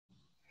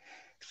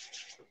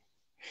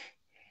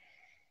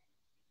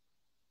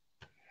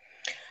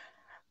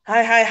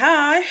Hi,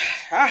 hi,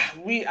 hi.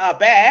 We are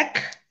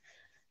back.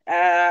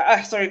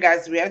 Sorry,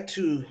 guys, we had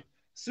to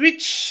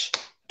switch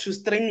to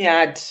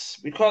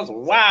StreamYard because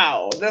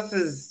wow,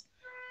 this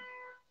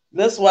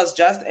was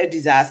just a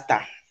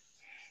disaster.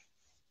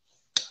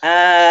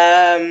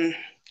 I'm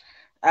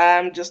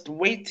just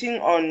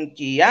waiting on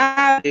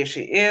Gia. There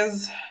she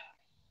is.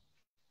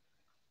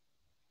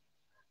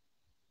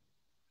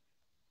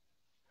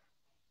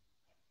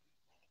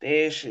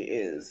 There she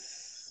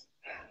is.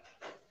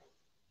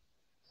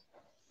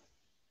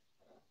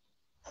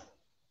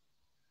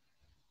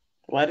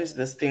 What is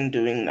this thing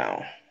doing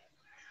now?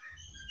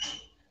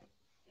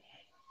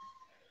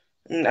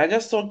 I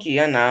just saw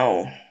Gia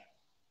now.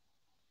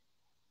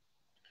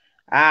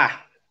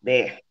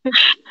 There.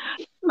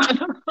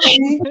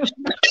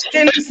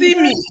 Can you see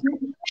me?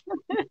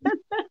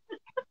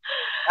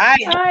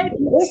 Hi,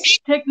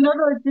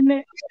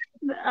 technology.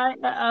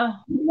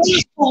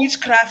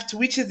 Witchcraft,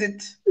 which is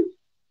it?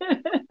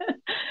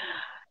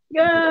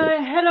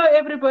 Hello,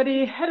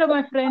 everybody. Hello,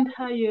 my friend.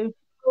 How are you?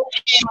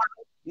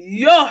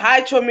 Yo,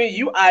 hi, Chomi.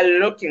 You are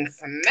looking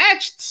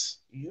snatched.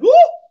 You?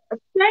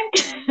 Thank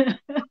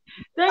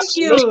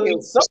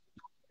you. So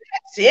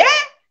yeah?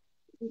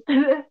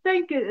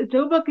 Thank you.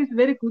 Joburg is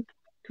very good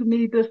to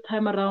me this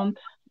time around.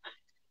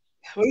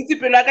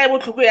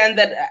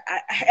 That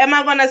am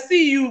I gonna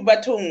see you,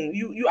 Batung?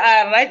 You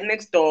are right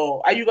next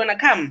door. Are you gonna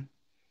come?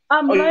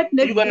 I'm right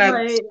next door.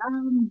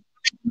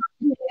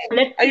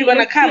 Are you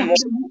gonna come?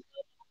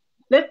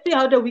 Let's see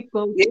how the week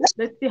goes. Yeah?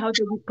 Let's see how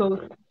the week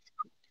goes.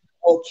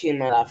 Okay,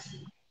 my love.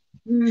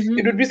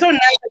 It would be so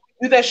nice to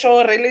do the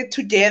show really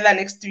together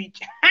next week.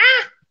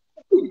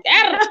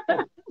 Yeah.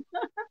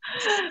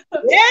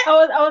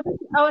 I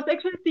was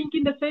actually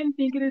thinking the same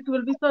thing. It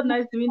will be so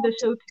nice doing the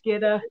show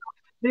together.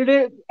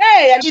 Really,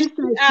 hey, next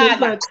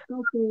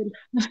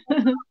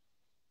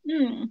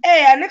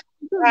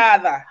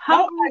other.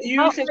 How are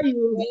you?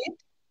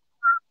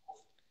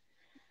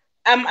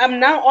 I'm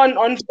now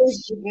on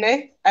Facebook.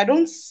 Ne? I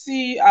don't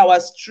see our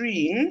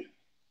stream.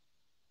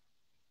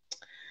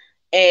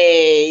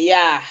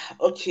 Yeah,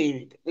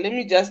 okay. Let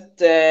me just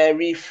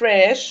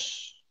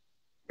refresh.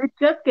 It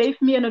just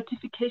gave me a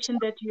notification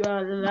that you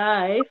are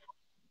live.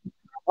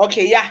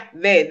 Okay, yeah,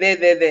 there.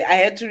 I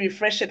had to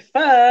refresh it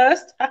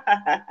first.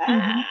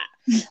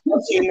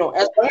 Okay, no,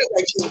 as long as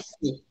I can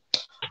see.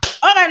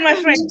 All right, my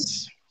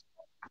friends.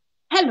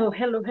 Hello.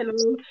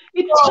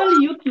 It's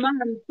still Youth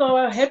Month,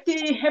 so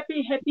happy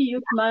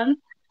Youth Month.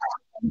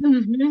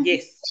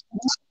 Yes.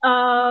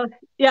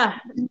 Yeah.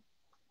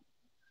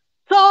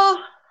 So,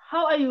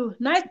 how are you?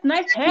 Nice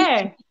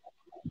hair.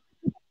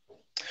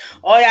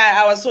 Oh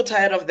yeah, I was so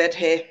tired of that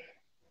hair.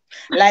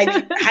 Like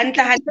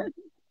I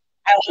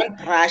want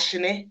brush,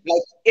 like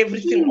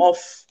everything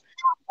off.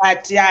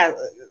 But yeah,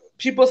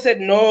 people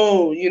said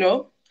no,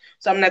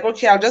 So I'm like,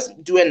 okay, I'll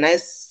just do a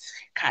nice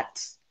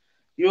cut.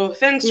 Yo,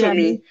 thanks for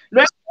me.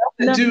 Look,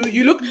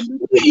 you look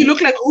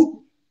like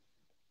who?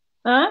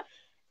 Huh?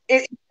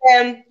 It's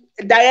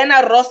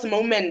Diana Ross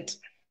moment.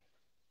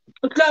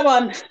 Come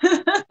on.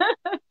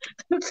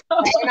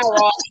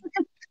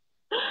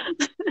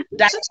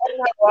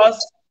 Diana Ross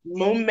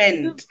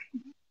moment.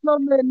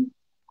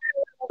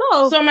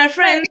 So my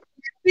friend,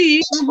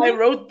 see, I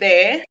wrote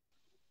there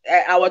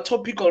our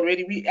topic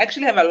already. We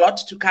actually have a lot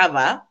to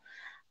cover.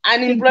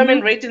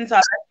 Unemployment rate in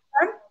South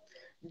Africa,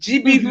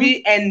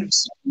 GBV and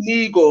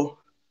Vitiligo.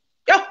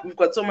 Yeah, we've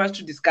got so much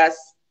to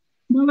discuss.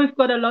 No, we've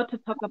got a lot to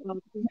talk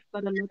about.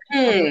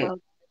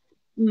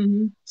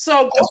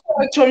 So,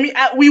 to me,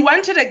 we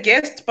wanted a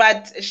guest,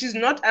 but she's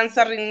not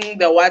answering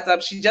the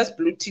WhatsApp. She just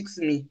blue ticks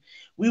me.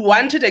 We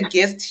wanted a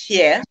guest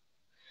here.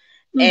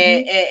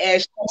 She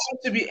wants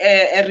to be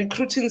a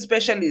recruiting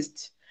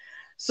specialist.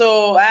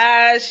 So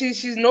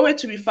she's nowhere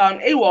to be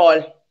found.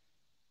 AWOL.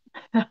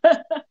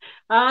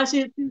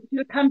 She'll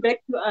come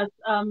back to us.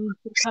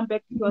 She'll come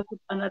back to us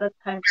another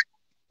time.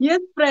 Yes,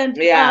 friends.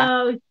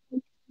 Yeah.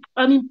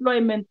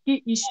 Unemployment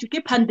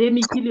issue,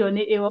 pandemic on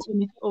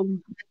its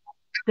own.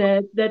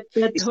 That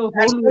whole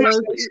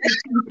world.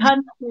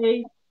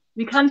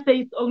 We can't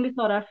say it's only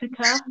South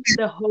Africa.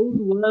 The whole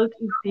world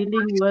is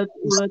dealing with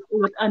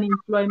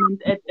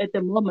unemployment at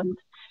the moment,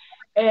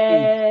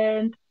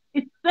 and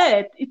it's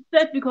sad. It's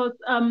sad because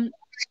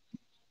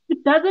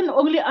it doesn't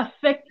only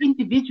affect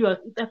individuals.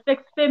 It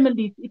affects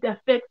families. It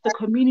affects the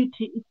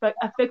community. It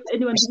affects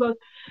anyone because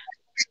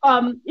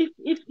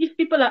if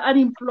people are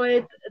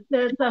unemployed,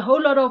 there's a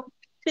whole lot of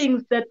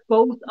things that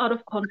goes out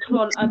of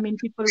control. I mean,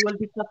 people will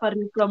be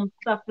suffering from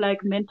stuff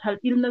like mental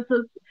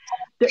illnesses.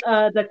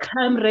 The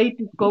crime rate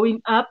is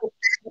going up.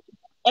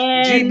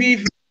 And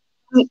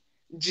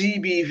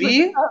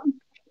GBV.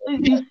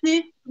 You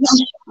see.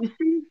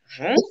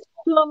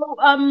 So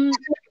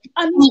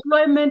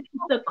unemployment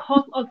is the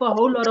cause of a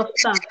whole lot of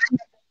stuff.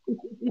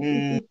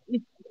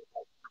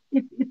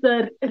 It's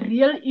a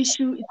real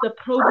issue. It's a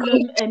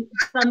problem, and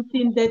it's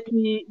something that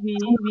we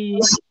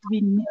need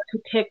to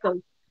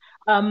tackle.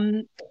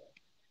 Our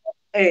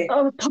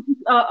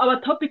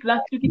topic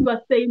last week, it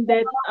was saying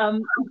that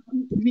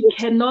we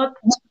cannot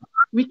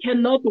we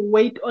cannot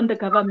wait on the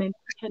government.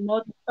 We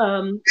cannot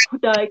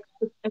put our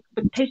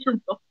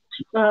expectations of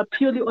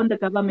purely on the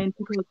government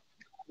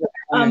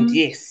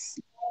Yes.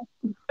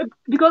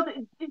 because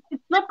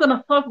it's not going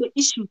to solve the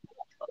issues,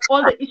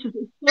 all the issues.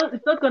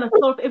 It's not going to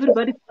solve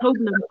everybody's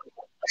problems.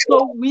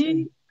 So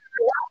we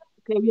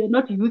are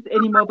not youth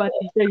anymore, but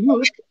the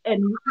youth,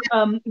 and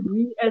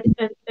we as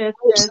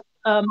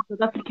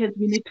South Africans,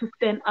 we need to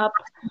stand up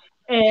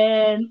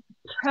and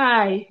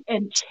try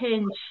and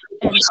change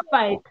and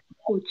fight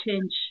for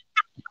change.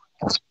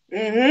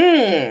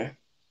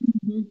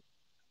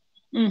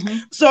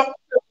 So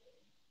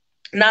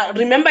now,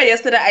 remember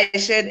yesterday I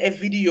shared a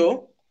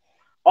video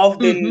of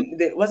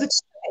the was it?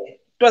 It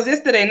was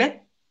yesterday,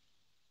 ne?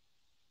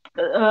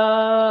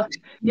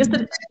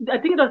 Yesterday, I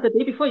think it was the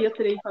day before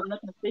yesterday, if I'm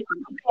not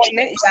mistaken.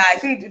 Yeah, I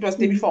think it was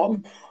the day before.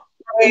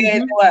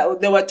 They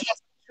were talking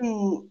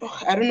to,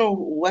 I don't know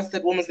what's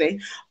that woman's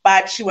name,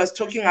 but she was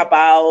talking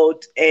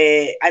about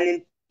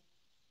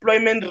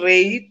unemployment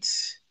rate.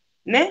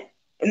 Ne?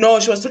 No,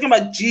 she was talking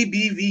about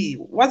GBV.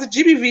 Was it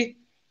GBV?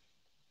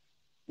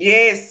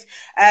 Yes.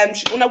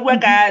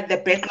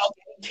 The backlog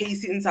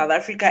case in South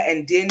Africa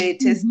and DNA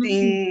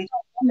testing.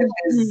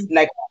 There's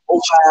like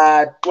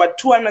over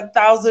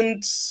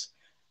 200,000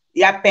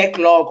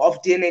 backlog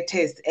of DNA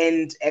tests,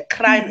 and a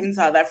crime in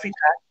South Africa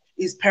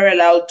is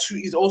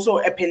also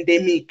a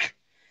pandemic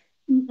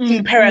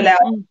in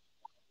parallel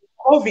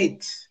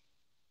COVID.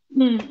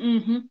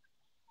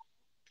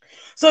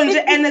 So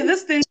and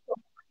this thing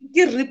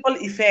is ripple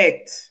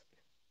effect,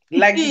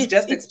 like you've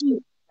just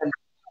explained.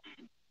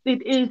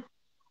 It is.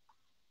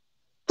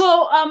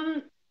 So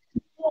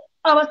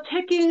I was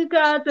checking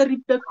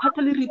the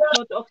quarterly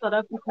report of South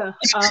Africa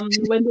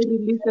when they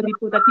released the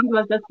report. I think it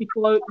was just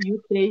before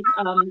Youth Day,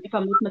 if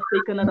I'm not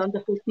mistaken, around the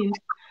 14th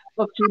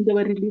of June. They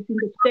were releasing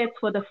the stats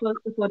for the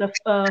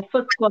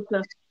first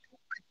quarter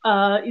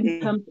in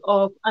terms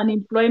of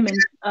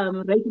unemployment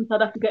rate in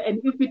South Africa.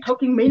 And if we're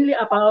talking mainly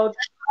about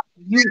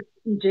youth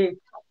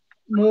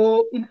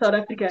more in South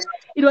Africa,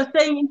 it was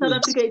saying in South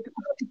Africa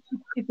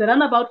it's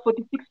around about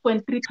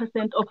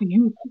 46.3% of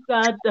youth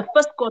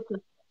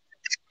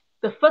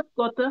the first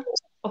quarter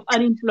of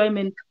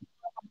unemployment.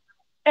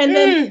 And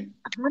then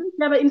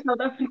in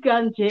South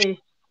Africa,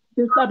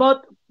 there's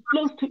about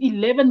close to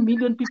 11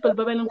 million people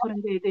they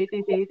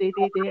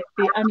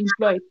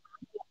unemployed.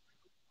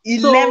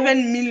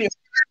 11 million.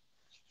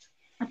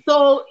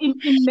 So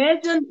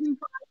imagine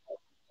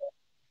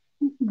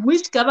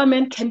which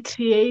government can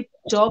create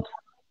jobs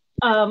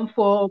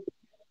for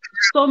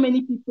so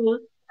many people,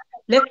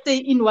 let's say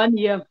in 1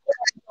 year.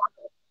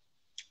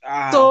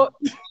 So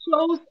it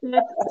shows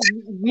that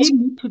we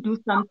need to do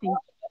something.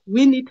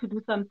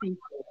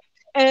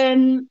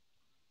 And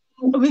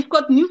we've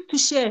got news to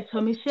share.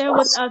 So we share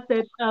with us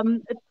that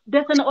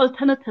there's an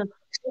alternative.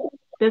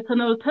 There's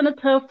an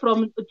alternative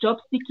from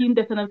job seeking.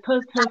 There's an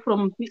alternative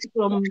from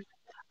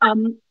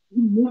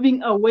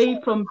moving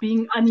away from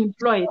being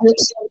unemployed.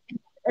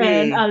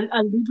 And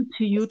I'll leave it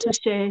to you to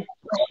share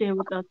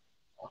with us.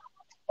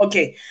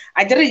 Okay,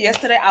 I did it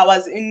yesterday. I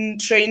was in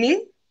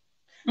training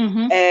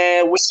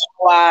with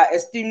our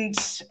esteemed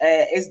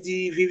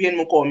SD Vivian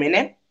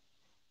Mukomene,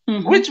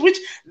 which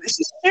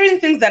she's sharing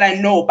things that I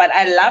know, but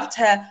I loved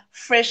her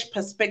fresh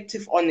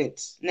perspective on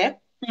it. Ne?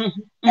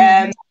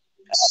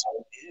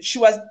 She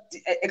was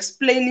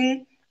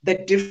explaining the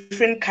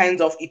different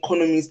kinds of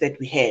economies that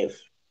we have.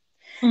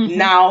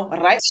 Now,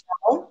 right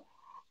now,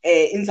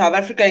 in South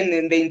Africa and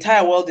in the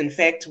entire world, in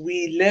fact,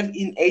 we live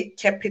in a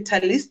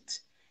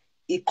capitalist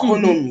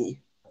economy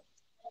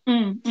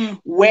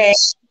where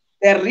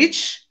the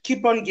rich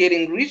keep on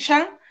getting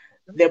richer,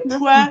 the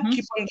poor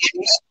keep on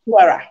getting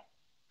poorer.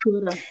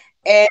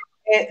 And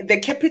the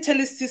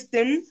capitalist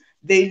system,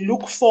 they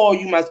look for,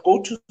 you must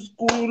go to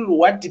school,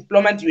 what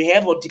diploma do you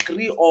have or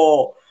degree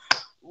or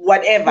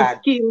whatever.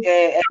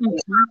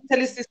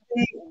 Capitalist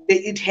system,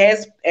 it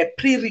has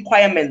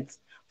pre-requirements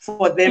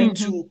for them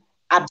to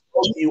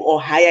absorb you or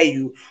hire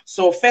you.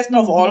 So first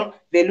of all,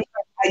 they look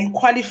at, are you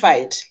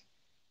qualified?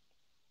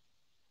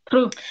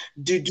 True.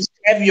 Do you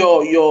have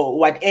your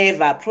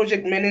whatever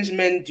project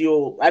management,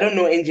 your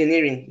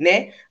engineering?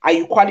 Ne? Are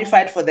you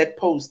qualified for that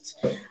post?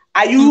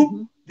 Are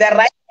you the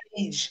right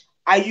age?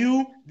 Are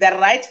you the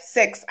right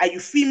sex? Are you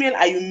female?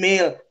 Are you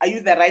male? Are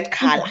you the right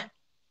color?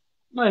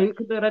 The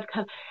right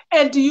color.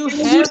 And do you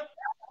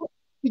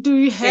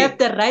have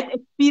the right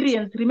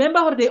experience?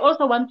 Remember, they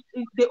also want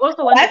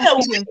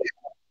experience.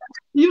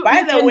 You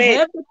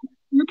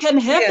can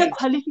have the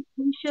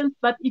qualifications,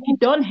 but if you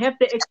don't have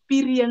the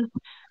experience,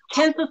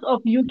 chances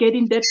of you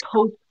getting that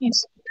post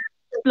is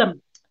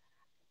slim.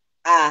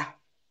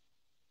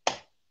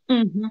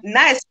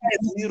 Nice,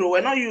 zero.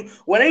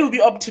 When you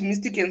be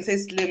optimistic and say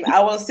slim,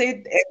 I will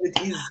say it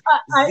is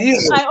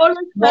zero.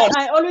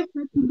 I always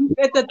have to look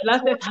at the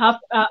glass as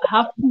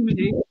half full.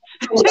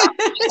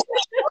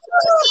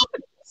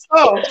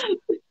 So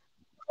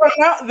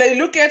now they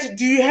look at,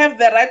 do you have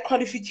the right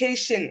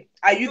qualification?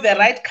 Are you the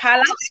right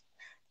color?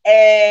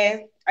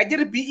 I did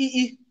a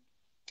BEE.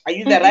 Are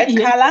you the right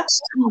color?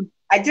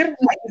 Are you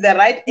the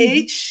right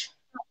age?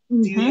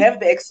 Do you have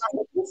the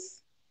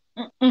experience?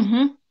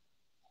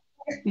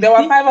 There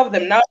were 5 of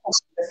them. Now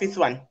the 5th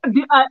one.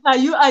 Are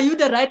you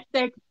the right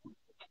sex?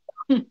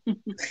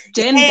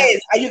 Gender.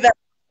 Yes. Are you the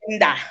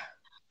gender?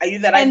 Are you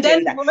the right and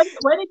then gender?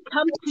 when it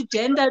comes to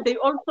gender, they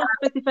also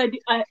specify,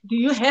 do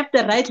you have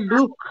the right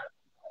look?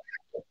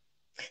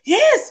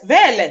 Yes,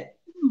 vele.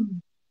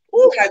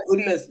 Oh my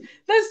goodness.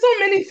 There's so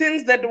many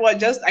things that were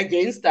just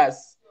against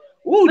us.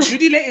 Oh,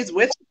 Judile is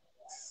with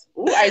us.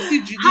 Oh, I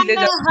see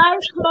Judile.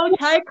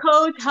 Hi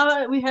coach.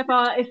 How we have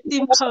our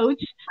esteemed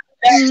coach.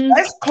 The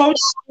best coach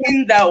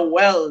in the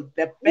world.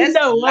 The best in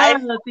the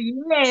life.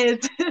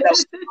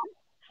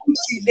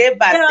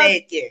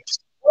 Yes.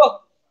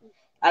 Oh,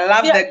 I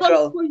love that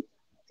girl.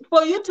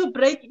 For you to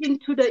break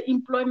into the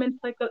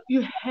employment cycle,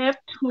 you have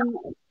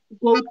to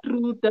go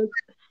through the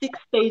 6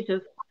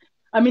 stages.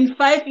 I mean,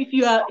 5 if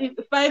you are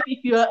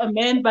a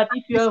man, but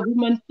if you are a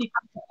woman, 6.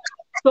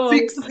 So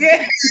 6,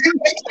 yeah.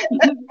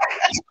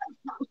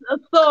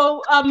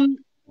 So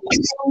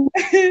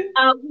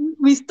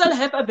we still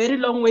have a very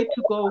long way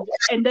to go.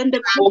 And then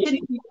the question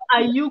is,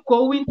 are you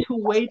going to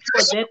wait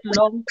for that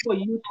long for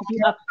you to be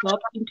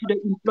absorbed into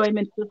the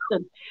employment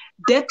system?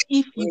 That's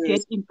if you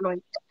get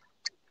employed.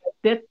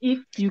 That's if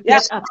you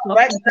get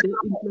absorbed into the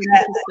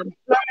employment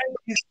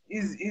system.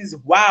 Is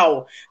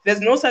wow.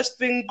 There's no such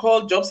thing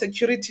called job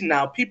security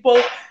now.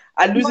 People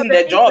are losing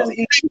their jobs.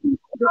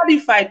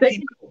 Qualified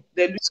people,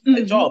 they're losing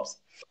their jobs.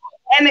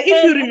 And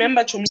if you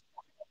remember, Chomi,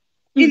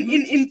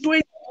 in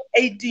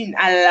 2018,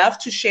 I love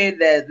to share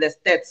the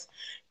stats.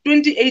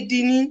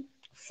 2018,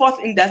 4th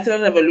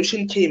industrial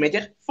revolution came,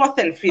 4th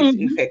and 5th,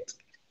 in fact.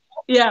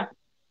 Yeah.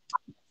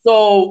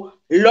 So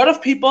a lot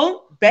of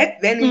people back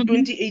then in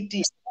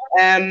 2018,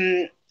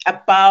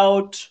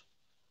 about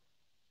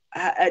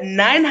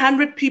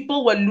 900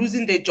 people were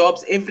losing their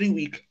jobs every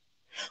week.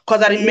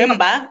 Because I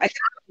remember, I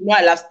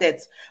love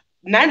stats.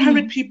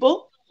 900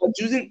 people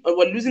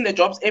were losing their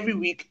jobs every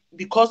week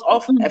because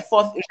of a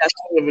 4th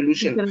industrial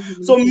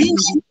revolution. So meaning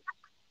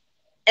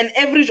an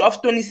average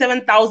of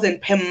 27,000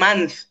 per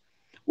month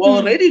were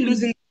already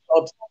losing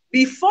jobs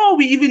before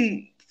we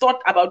even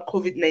thought about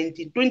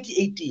COVID-19,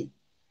 2018.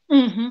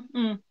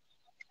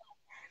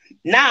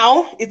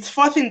 Now it's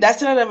 4th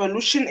industrial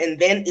revolution, and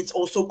then it's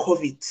also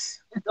COVID.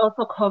 It's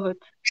also COVID.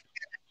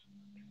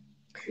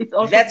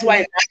 That's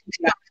why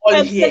we're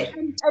all here.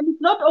 And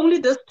it's not only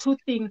those 2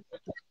 things.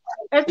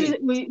 As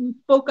we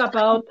spoke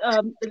about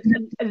a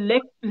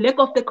lack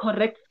of the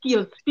correct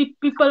skills.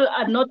 People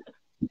are not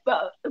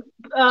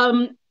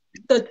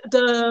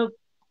the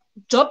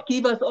job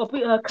givers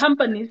or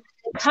companies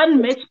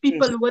can't match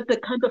people with the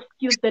kind of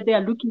skills that they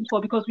are looking for,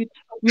 because we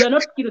are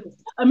not skilled.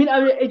 I mean,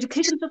 our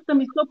education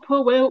system is so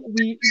poor where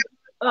we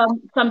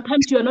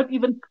sometimes you are not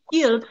even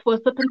skilled for a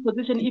certain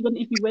position, even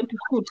if you went to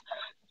school.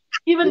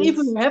 Even if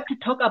we have to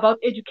talk about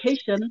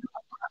education,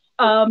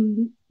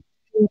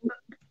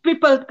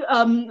 people,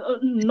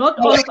 not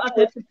all of us have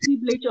the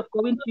privilege of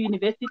going to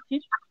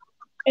university.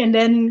 And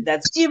then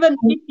even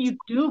if you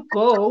do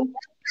go,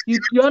 you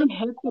don't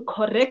have the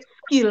correct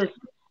skills.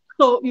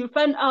 So you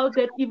find out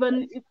that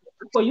even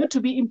for you to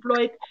be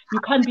employed, you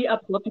can't be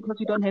absorbed because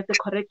you don't have the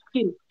correct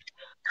skills.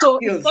 So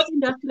it's not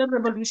industrial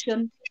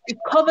revolution, it's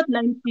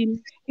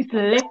COVID-19, it's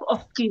lack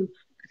of skills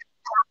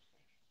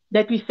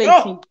that we're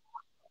facing.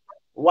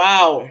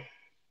 Wow.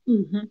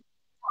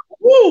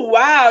 Oh,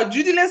 wow.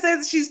 Judila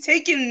says she's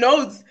taking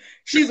notes.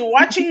 She's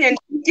watching and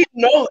taking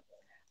notes.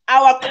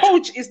 Our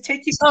coach is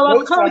taking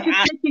notes from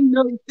us.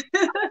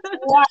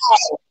 Wow.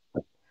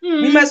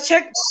 We must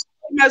check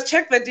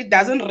that it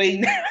doesn't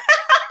rain.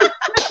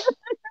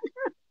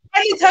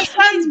 And it's her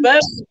son's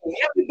birthday.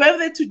 Happy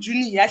birthday to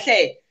Junior.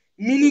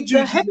 Mini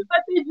Judy. Happy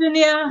birthday,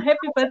 Junior.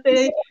 Happy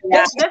birthday.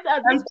 Yeah. That's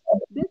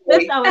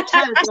our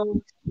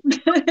child.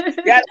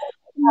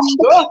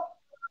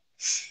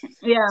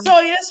 Yeah. So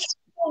yes,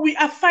 we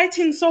are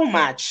fighting so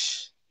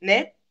much.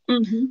 Ne?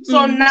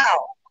 So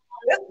now,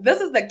 this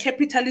is the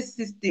capitalist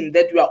system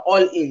that we are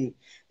all in,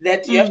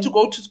 that you have to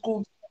go to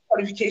school,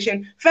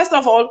 qualification. First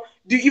of all,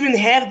 do you even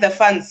have the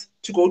funds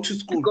to go to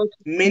school?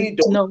 Many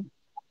don't. No.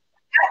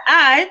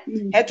 I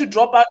had to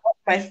drop out of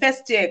my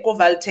first year at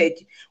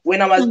Valtech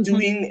when I was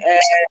doing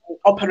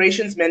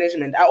operations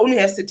management. I only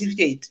have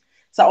certificate,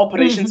 so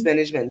operations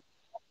management.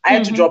 I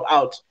had to drop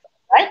out,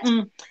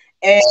 right?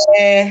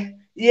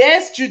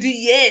 Yes, Judy,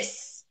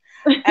 yes.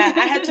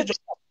 I had to drop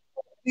out.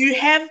 Do you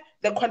have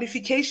the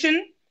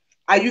qualification?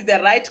 Are you the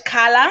right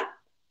color?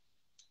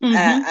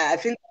 I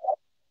think.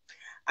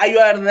 Are you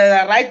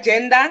the right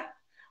gender?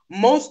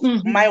 Most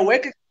my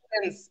work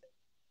experience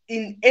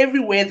in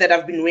everywhere that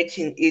I've been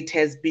working, it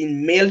has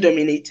been male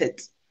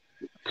dominated.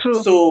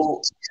 True.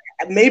 So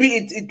maybe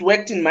it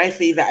worked in my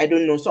favor. I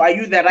don't know. So are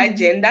you the right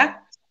gender?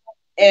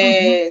 Do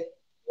you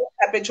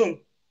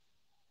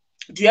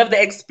have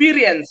the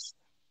experience?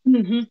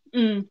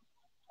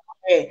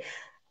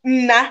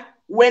 Nah,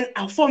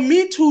 for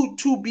me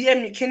to be a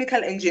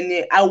mechanical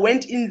engineer, I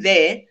went in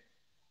there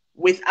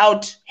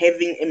without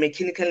having a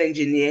mechanical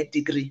engineer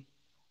degree.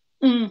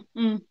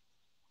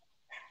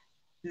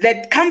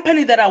 That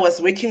company that I was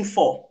working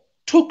for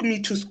took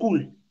me to school.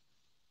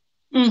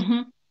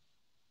 Mm-hmm.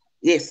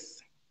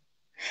 Yes.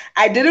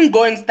 I didn't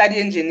go and study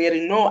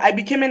engineering. No, I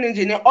became an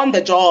engineer on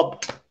the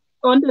job.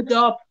 On the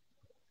job.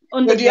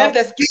 On So the do you have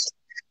job. the skills?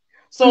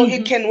 So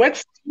it can work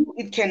for you,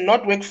 it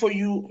cannot work for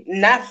you.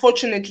 Now,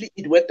 fortunately,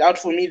 it worked out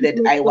for me that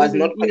I was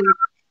not the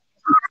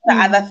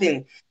other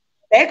thing.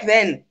 Back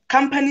then,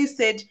 companies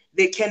said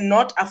they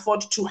cannot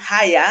afford to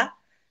hire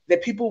the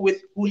people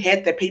who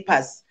had the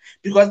papers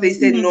because they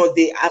said no,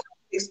 they are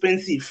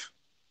expensive.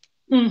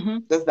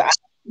 That's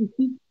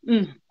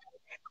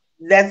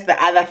that's the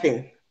other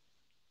thing.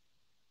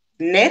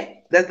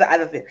 Ne? That's the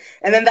other thing.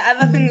 And then the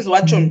other thing is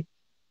what, John?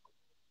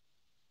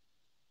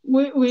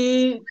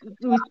 We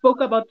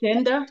spoke about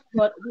gender,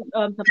 but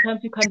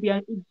sometimes you can be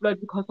unemployed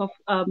because of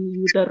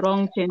the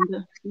wrong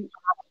gender.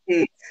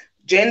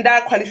 Gender,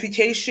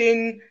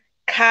 qualification,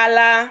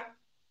 color,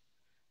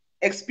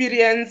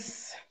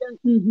 experience.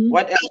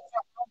 What else?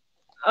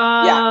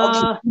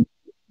 Okay.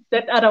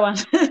 That other one.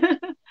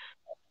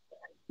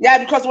 Yeah,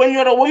 because when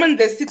you're a woman,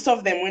 there's 6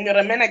 of them. When you're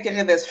a man, I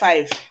guess there's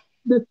 5.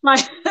 There's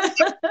 5.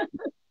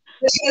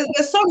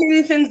 There's so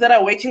many things that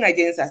are working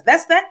against us.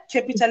 That's the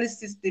capitalist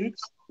system,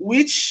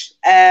 which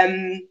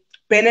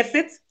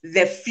benefits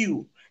the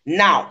few.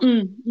 Now,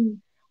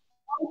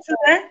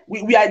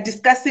 we are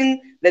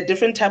discussing the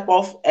different type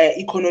of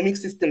economic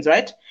systems,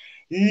 right?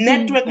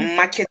 Network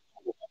marketing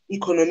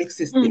economic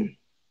system.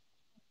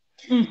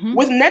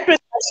 With network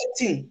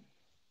marketing,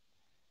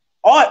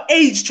 or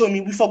age, to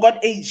me, we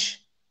forgot age.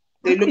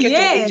 They look at your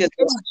age as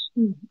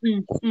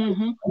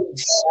well.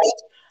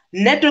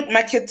 Network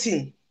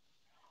marketing,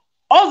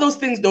 all those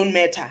things don't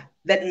matter.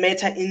 That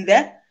matter in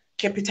the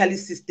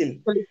capitalist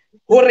system.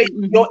 Your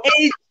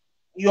age,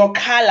 your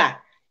color,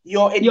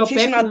 your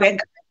educational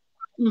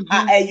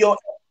background, your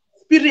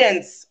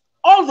experience,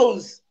 all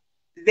those,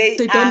 they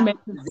don't matter.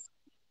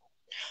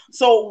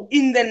 So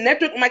in the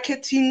network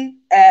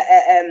marketing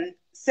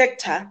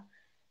sector,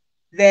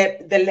 the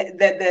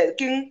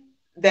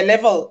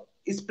level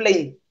is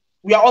plain.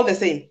 We are all the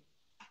same.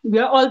 We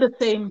are all the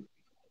same.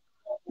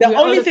 The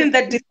only thing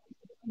that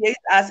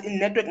differentiates us in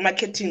network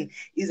marketing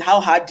is how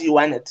hard do you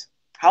want it?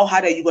 How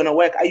hard are you going to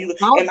work?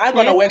 Am I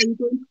going to work?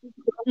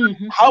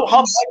 How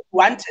hard do you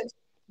want it?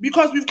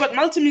 Because we've got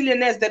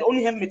multimillionaires that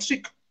only have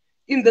matric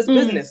in this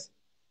business.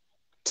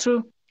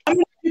 True. How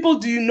many people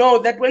do you know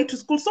that went to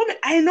school?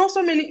 I know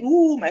so many.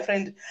 Ooh, my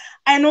friend.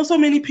 I know so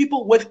many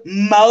people with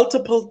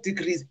multiple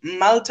degrees.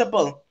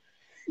 Multiple.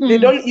 They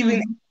don't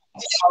even,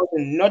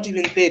 not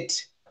even 30.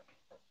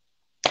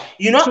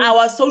 You know, I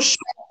was so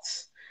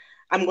shocked.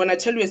 I'm going to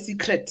tell you a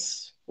secret.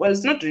 Well,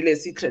 it's not really a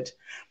secret.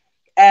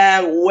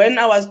 When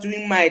I was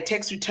doing my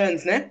tax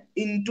returns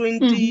in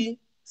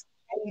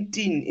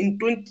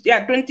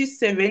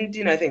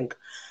 2017, I think,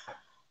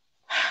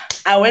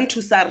 I went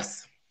to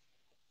SARS.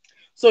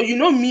 So, you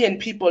know me and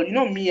people, you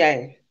know me,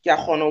 man. You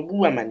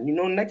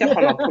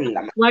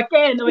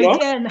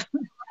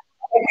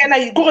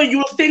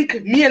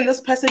think me and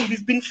this person,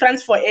 we've been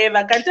friends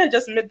forever. Can't I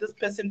just met this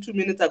person 2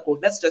 minutes ago?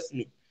 That's just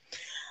me.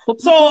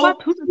 So,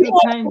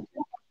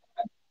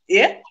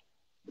 yeah.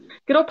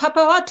 You know,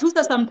 Papa, what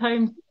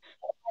sometimes?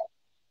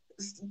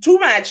 Too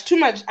much.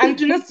 And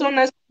do not so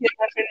nice.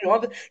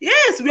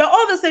 Yes, we are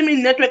all the same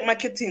in network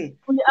marketing.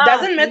 It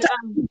doesn't matter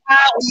where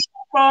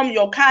you're from,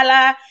 your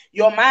color,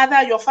 your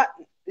mother, your father.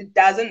 It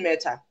doesn't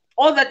matter.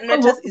 All that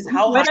matters is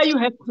how whether you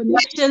have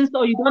connections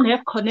or you don't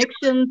have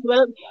connections,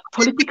 well,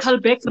 political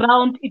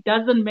background, it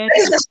doesn't matter.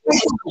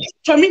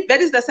 For me,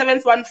 that is the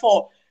 7th one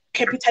for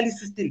capitalist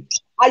system.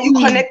 Are you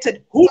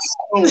connected? Who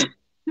do you know?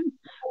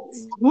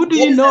 Who do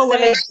you know?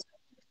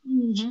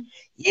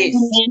 Yes.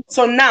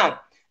 So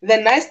now, the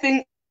nice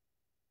thing,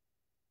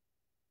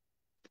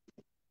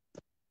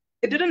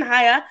 they didn't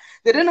hire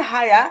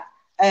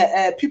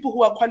people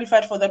who are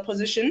qualified for that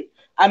position.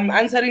 I'm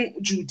answering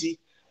Judy.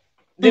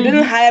 They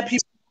didn't hire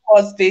people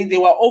because they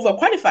were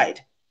overqualified.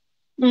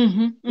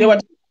 They were.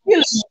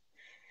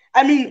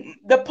 I mean,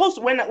 the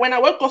post when I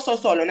worked for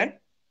Sosolo,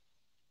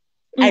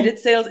 I did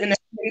sales in a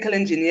chemical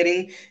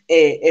engineering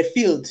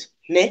field,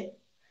 ne?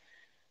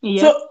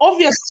 Yeah. So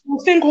obviously, you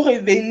think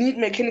they need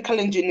mechanical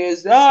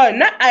engineers. I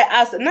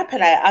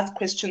asked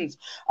questions.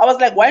 I was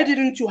like, why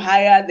didn't you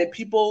hire the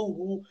people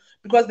who?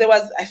 Because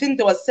I think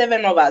there was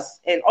 7 of us,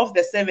 and of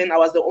the 7, I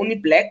was the only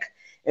black,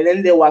 and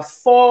then there were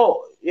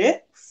 4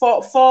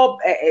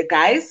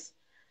 guys,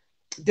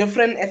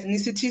 different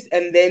ethnicities,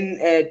 and then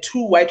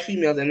 2 white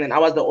females, and then I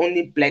was the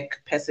only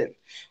black person,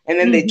 and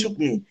then they took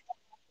me.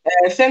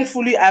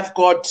 Thankfully, I've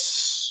got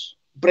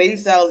brain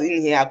cells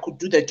in here. I could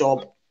do the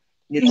job,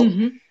 you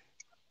know.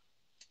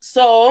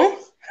 So,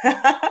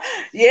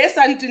 yes,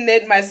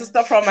 Antoinette, my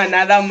sister from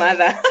another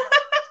mother.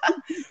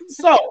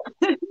 So,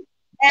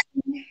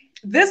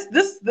 this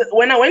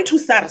when I went to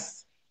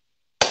SARS,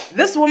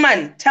 this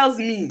woman tells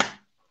me,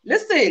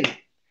 listen,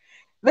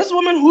 this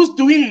woman who's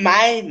doing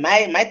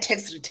my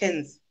tax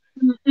returns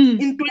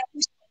in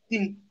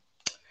 2016,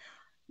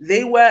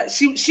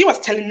 she was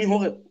telling me,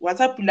 what's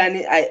up,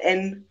 Pulane?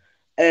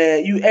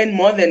 You earn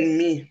more than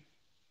me.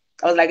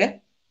 I was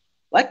like,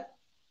 what?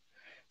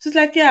 She's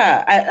like,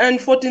 yeah, I earn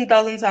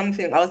 14,000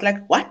 something. I was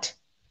like, what?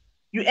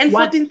 You earn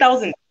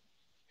 14,000?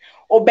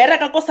 Or better,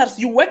 SARS,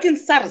 you work in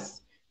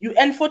SARS, you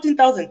earn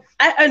 14,000.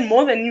 I earn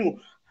more than you.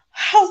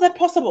 How's that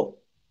possible?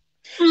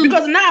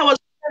 Because now I was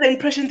under the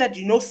impression that,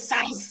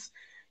 SARS,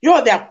 they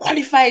are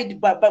qualified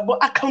by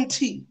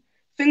accounting,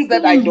 things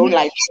that I don't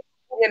like,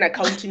 in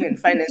accounting and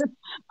finance.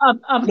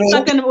 I'm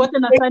stuck in what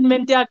an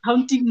assignment they're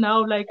accounting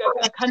now. Like,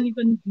 I can't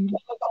even deal.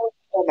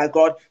 Oh my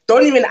God.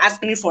 Don't even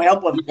ask me for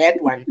help on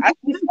that one. Ask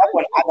me for help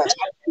on others.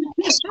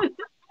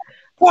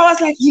 So I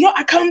was like,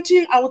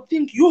 accounting, I would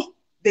think,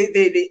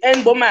 they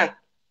earn Boma,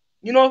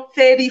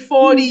 30,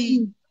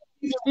 40,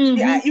 50,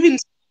 even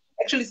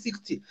actually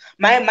 60.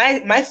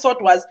 My thought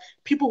was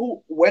people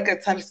who work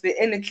at SARS, they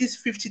earn at least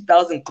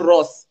 50,000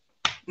 gross.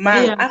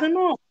 Man, Yeah. I don't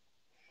know.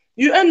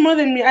 You earn more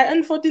than me. I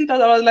earn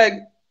 14,000. I was like,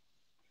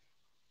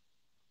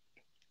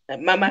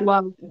 Mama,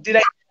 Wow. did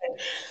I?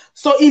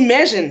 So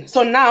imagine.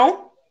 So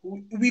now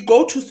we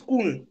go to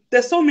school.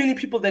 There's so many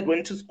people that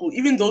went to school,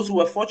 even those who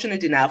were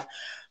fortunate enough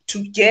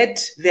to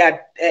get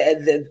their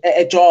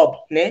a job,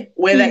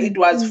 whether it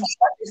was for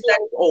what they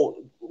studied or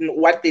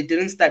what they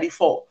didn't study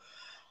for.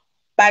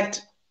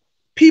 But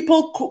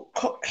people,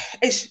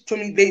 to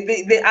me,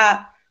 they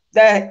are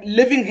they're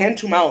living hand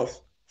to mouth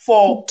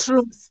for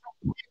True.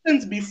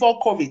 since before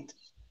COVID.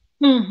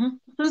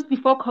 Since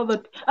before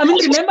COVID. I mean,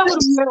 remember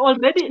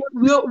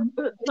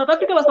South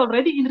Africa was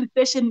already in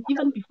recession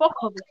even before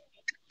COVID.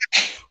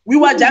 We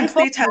were junk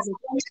status.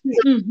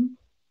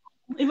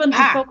 Even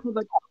before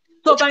COVID.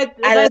 So by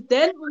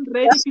then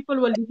already people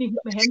were living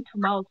hand to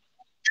mouth.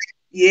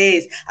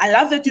 Yes, I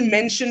love that you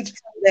mentioned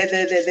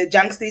the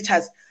junk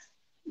status.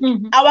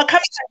 Our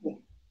company,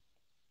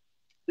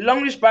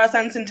 Longreach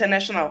Science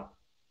International.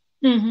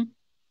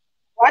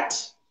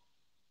 What?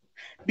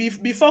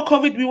 Before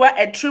COVID, we were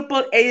a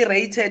AAA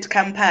rated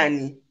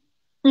company.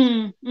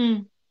 Not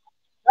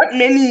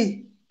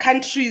many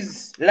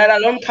countries, let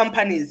alone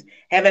companies,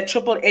 have a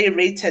AAA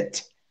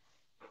rated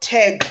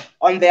tag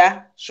on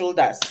their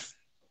shoulders.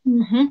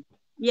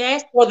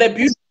 Yes. So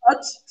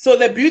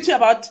the beauty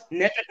about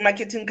network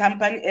marketing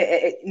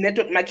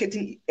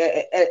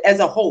as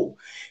a whole,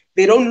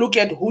 they don't look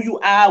at who you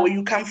are, where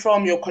you come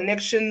from, your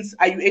connections,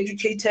 are you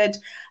educated,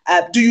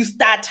 do you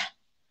start?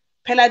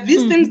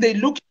 These things they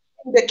look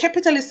in the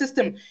capitalist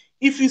system.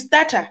 If you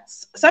stutter,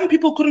 some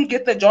people couldn't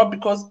get the job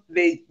because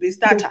they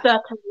stutter.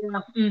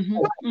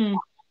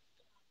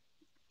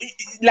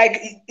 Like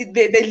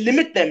they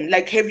limit them.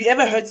 Like, have you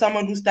ever heard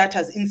someone who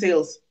stutters in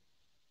sales?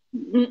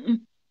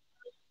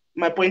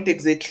 My point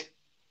exactly.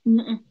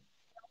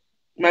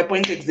 My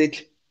point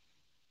exactly.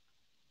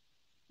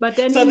 But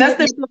then so that's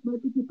network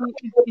marketing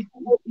is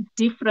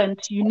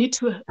different. You need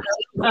to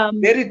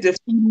very different.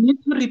 You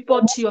need to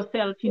report to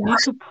yourself. You need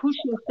to push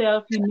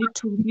yourself. You need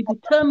to be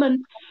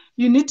determined.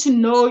 You need to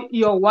know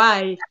your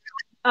why.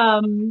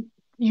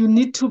 You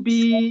need to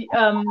be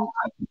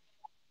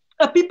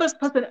a people's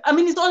person. I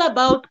mean, it's all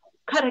about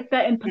character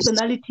and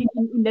personality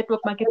in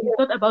network marketing. It's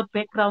not about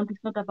background.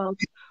 It's not about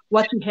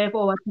what you have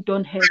or what you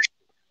don't have.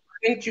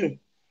 Thank you.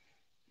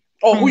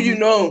 Or who you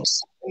know,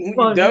 who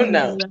you don't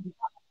know.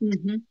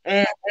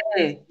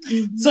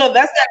 So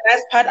that's the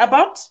nice part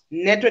about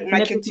network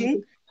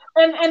marketing.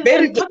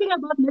 And talking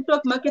about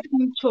network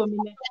marketing,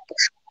 Chomine,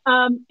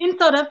 in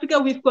South Africa,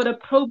 we've got a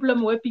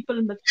problem where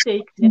people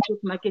mistake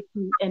network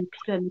marketing and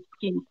pyramid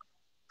schemes.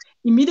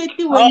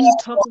 Immediately when you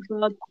talk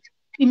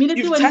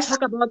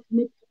about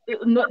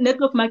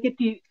network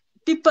marketing,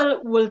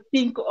 people will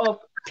think of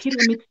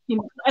pyramid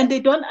schemes, and they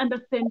don't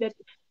understand that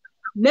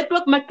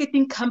network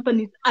marketing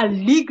companies are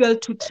legal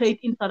to trade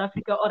in South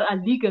Africa, or are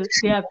legal.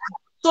 They are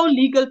so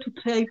legal to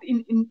trade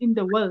in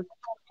the world.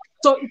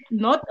 So it's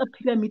not a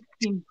pyramid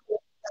scheme.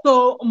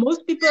 So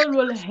most people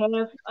will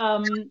have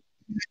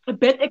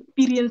bad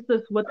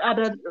experiences with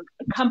other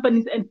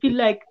companies and feel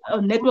like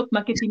network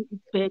marketing is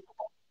bad.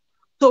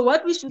 So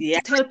what we should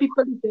tell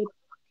people is that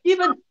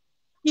even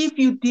if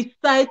you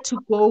decide to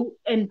go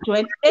and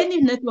join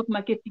any network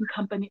marketing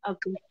company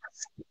out there,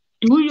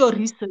 do your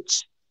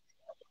research.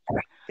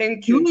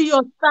 Thank you. Do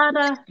your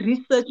thorough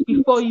research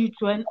before you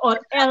join, or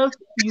else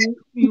you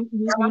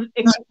will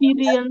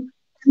experience,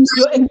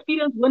 your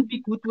experience won't be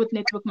good with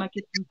network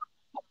marketing.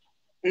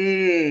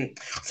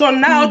 So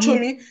now,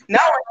 Chomi,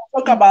 now when I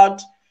talk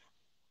about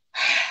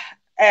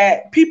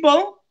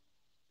people,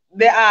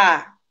 there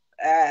are,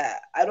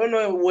 I don't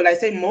know, will I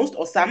say most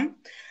or some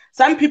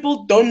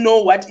people don't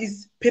know what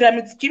is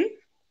pyramid scheme.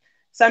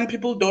 Some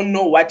people don't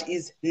know what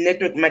is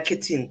network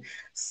marketing,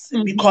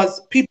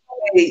 because people,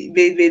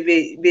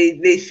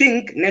 they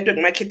think network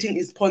marketing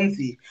is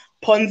Ponzi.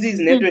 Ponzi is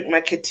network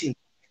marketing.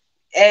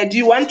 Do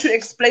you want to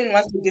explain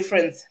what's the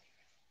difference?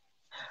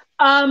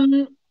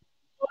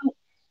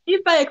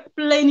 If I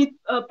explain it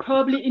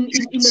probably in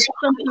a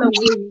simpler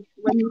way,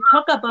 when you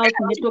talk about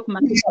network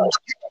marketing,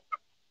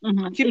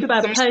 if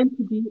I'm trying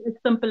to be as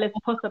simple as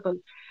possible,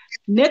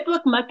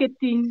 network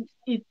marketing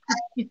is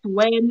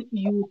when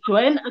you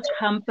join a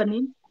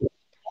company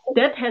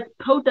that has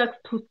products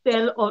to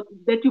sell, or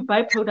that you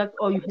buy products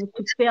or you have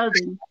to sell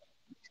them.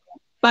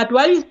 But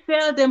while you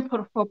sell them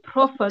for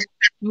profit,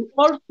 you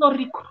also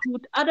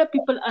recruit other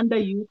people under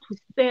you to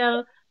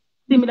sell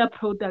similar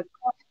products.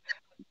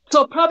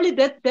 So probably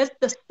that's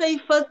the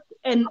safest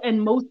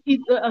and most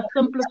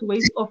simplest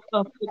ways of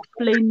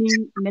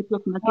explaining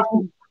network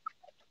marketing.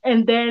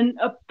 And then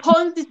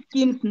Ponzi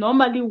schemes,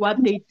 normally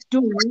what they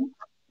do,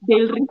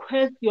 they'll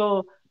request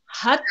your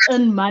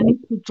hard-earned money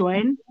to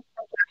join,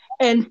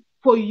 and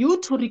for you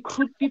to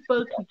recruit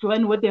people to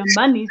join with their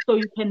money so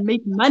you can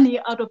make money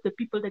out of the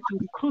people that you're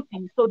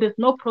recruiting. So there's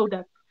no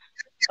product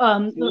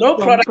No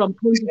product. from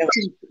Ponzi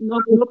schemes.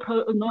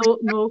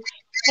 No.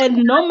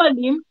 And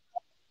normally,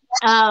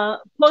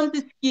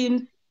 Ponzi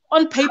schemes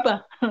on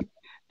paper,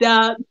 they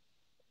are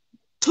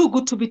too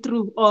good to be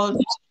true, or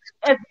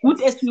as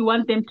good as we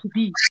want them to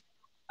be.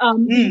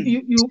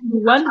 You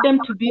want them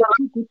to be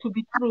too good to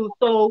be true.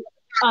 So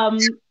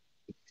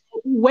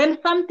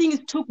when something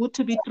is too good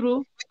to be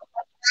true,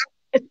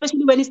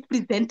 especially when it's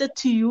presented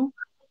to you,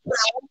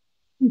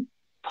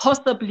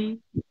 possibly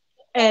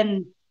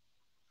and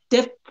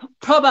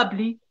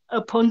probably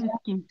a Ponzi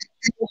scheme.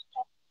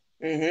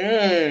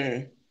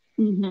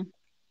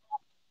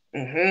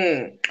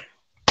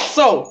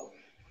 So,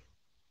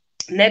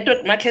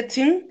 network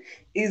marketing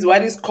is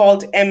what is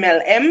called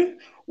MLM,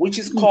 which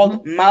is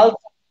called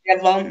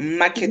multi-level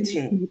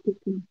marketing.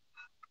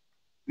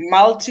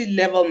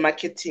 Multi-level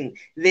marketing.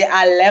 There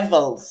are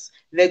levels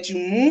that you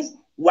move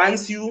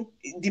once it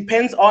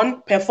depends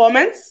on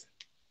performance.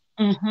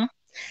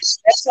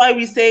 That's why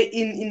we say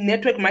in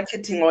network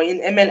marketing or in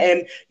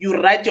MLM,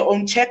 you write your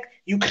own check,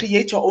 you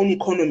create your own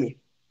economy.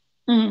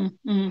 You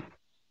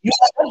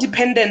are not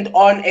dependent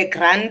on a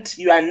grant.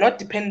 You are not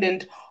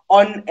dependent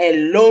on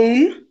a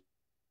loan.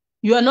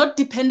 You are not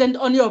dependent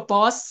on your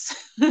boss,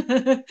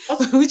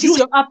 which is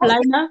your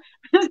upliner.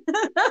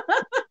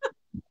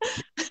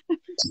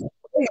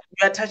 You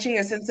are touching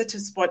a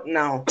sensitive spot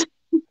now.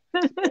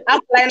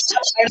 Upliner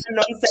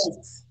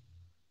nonsense.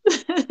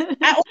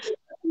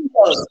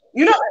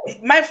 You know,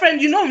 my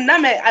friend, you know,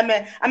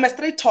 I'm a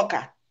straight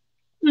talker.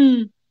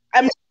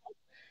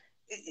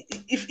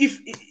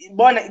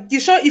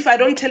 If I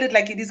don't tell it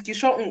like it is,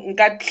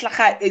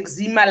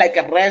 eczema, like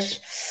a rash,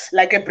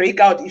 like a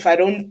breakout, if I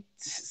don't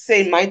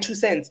say my 2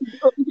 cents.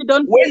 You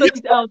don't put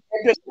it out.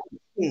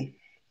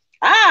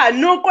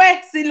 No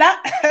question.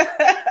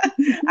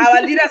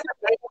 Our leader,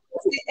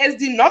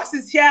 SD Knox,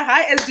 is here.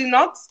 Hi, SD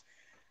Knox.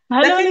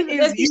 Hello,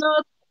 SD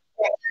Knox.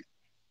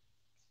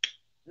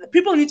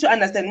 People need to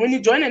understand, when you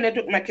join a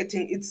network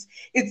marketing,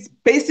 it's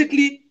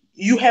basically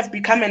you have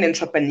become an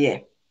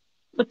entrepreneur.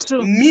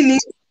 True. Meaning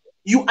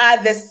you are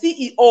the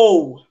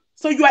CEO.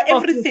 So you are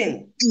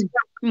everything.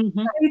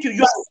 Thank you.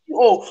 You are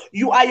CEO.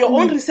 You are your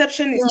own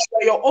receptionist. You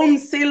are your own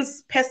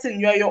salesperson.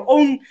 You are your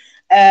own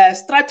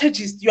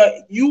strategist.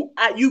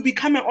 You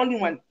become an only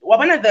one.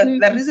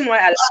 The reason why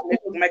I love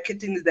network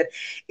marketing is that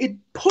it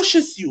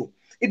pushes you.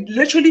 It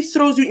literally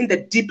throws you in the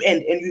deep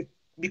end and you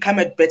become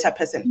a better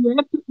person.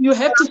 You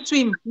have to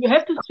swim. You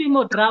have to swim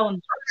or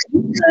drown.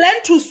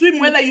 Learn to swim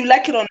whether you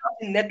like it or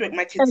not in network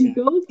marketing. And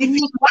those who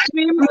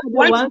swim are the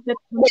ones that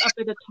come up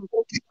at the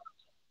top.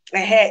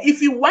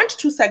 If you want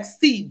to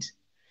succeed,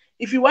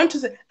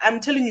 I'm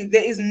telling you,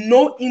 there is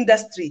no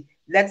industry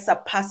that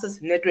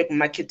surpasses network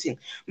marketing.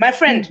 My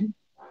friend,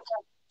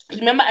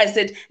 remember I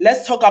said,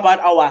 let's talk about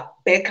our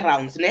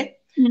backgrounds. Ne?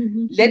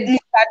 Let me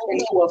start and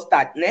you will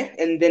start, ne?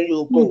 And then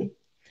you'll go.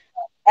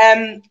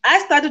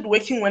 I started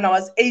working when I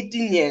was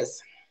 18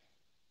 years.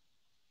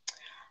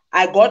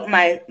 I got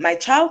my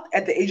child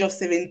at the age of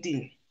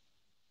 17.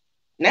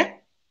 Ne?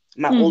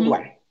 My old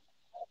one.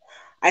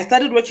 I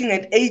started working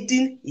at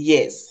 18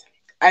 years.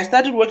 I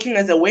started working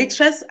as a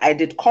waitress. I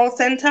did call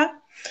center.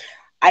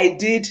 I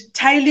did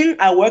tiling.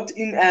 I worked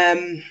in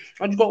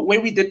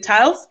where we did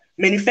tiles,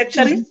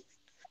 manufacturing.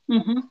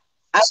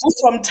 I moved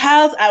from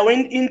tiles. I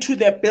went into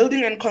the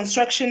building and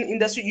construction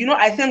industry. You know,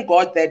 I thank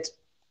God that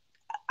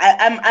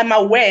I'm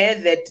aware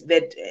that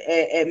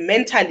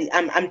mentally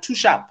I'm too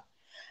sharp.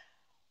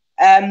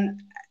 I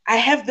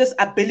have this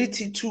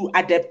ability to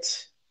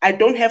adapt. I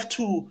don't have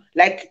to,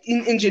 like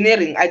in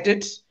engineering,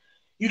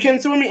 you can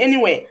throw me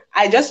anywhere.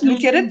 I just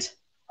look at it,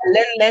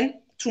 learn.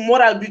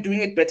 Tomorrow I'll be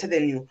doing it better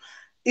than you.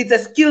 It's a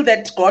skill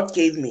that God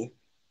gave me.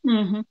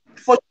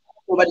 For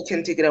nobody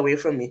can take it away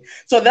from me.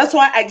 So that's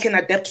why I can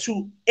adapt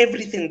to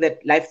everything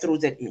that life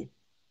throws at me.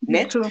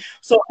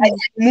 So I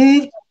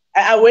moved.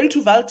 I went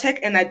to Valtech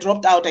and I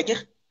dropped out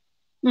again.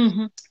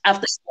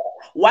 After,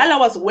 while I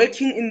was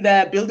working in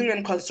the building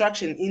and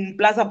construction in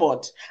Plaza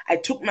Board, I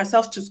took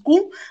myself to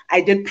school.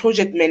 I did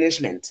project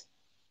management.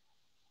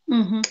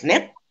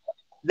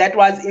 That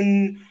was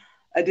in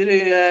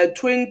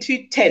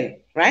 2010,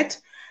 right?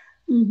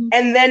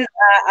 And then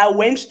I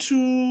worked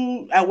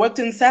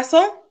in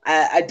Sasso.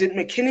 I did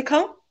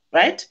mechanical,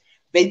 right?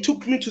 They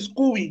took me to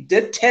school. We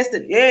did tests,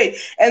 and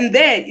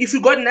then if you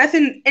got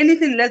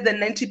anything less than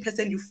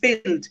 90%, you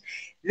failed.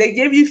 They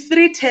gave you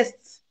 3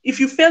 tests. If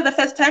you fail the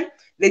first time,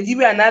 they give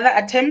you another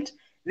attempt.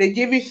 They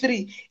give you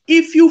 3.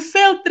 If you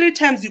fail 3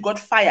 times, you got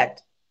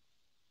fired.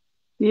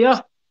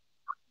 Yeah.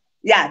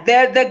 Yeah,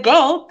 the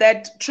girl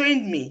that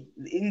trained me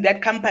in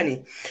that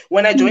company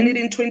when I joined it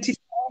in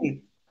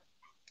 2015,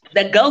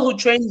 the girl who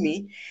trained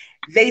me,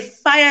 they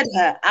fired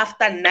her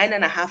after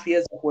 9.5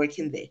 years of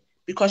working there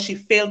because she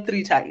failed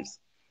 3 times.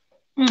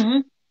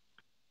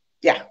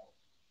 Yeah,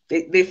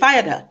 they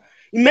fired her.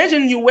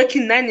 Imagine you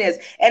working 9 years,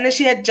 and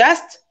she had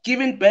just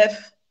given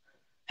birth.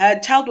 Her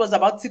child was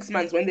about 6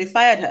 months when they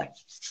fired her.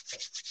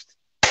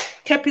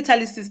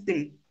 Capitalist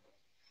system.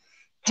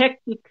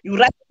 Hectic. You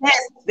write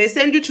tests, they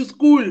send you to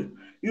school.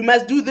 You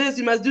must do this,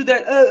 you must do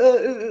that.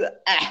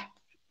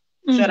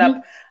 Shut up.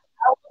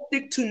 I will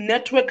stick to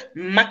network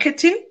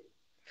marketing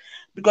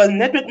because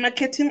network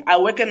marketing, I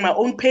work at my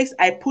own pace.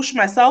 I push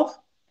myself,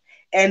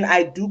 and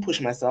I do push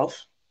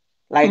myself,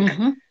 like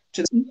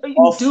to the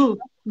You do.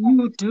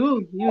 You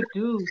do. You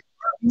do.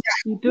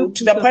 You do to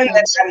push the point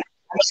yourself. that I'm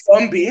a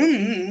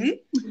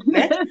zombie.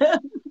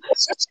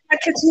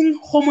 Marketing,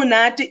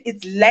 homonati,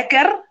 it's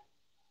lekker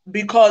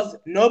because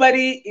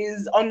nobody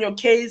is on your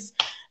case.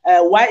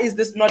 Why is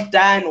this not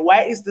done?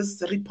 Why is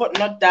this report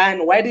not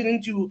done? Why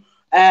didn't you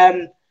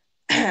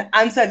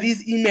answer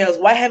these emails?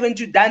 Why haven't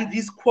you done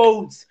these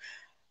quotes?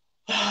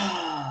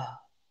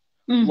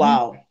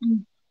 Wow.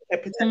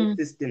 Capitalist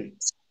system.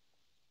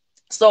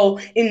 So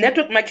in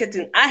network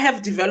marketing, I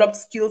have developed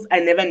skills I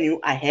never knew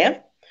I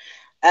have.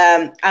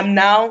 I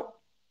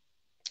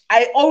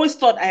always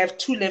thought I have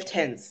 2 left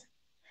hands.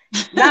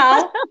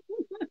 Now,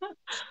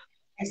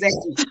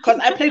 exactly, because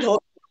I played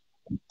whole.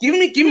 Give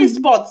me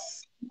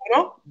sports,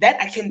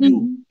 that I can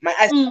do. My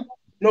eyes,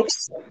 no.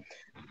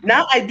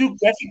 Now I do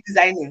graphic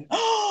designing.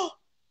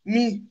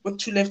 Me with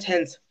 2 left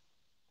hands.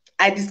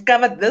 I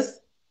discovered this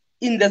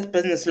in this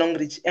business,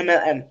 Longreach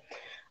MLM.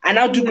 I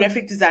now do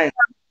graphic design.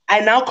 I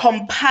now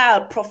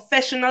compile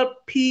professional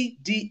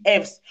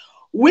PDFs,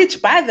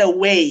 which, by the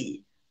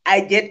way,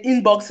 I get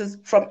inboxes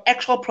from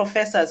actual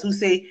professors who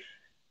say,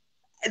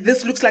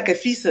 this looks like a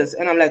thesis.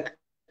 And I'm like,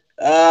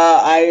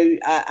 I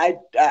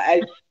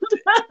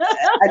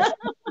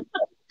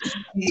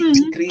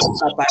degree,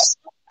 but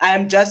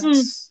I'm just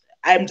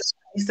a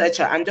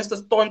researcher. I'm just a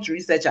staunch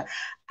researcher.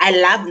 I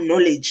love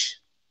knowledge.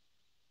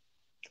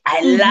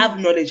 I love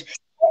knowledge.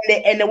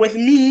 And with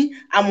me,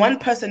 I'm one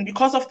person,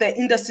 because of the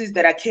industries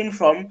that I came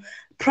from,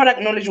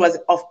 product knowledge was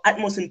of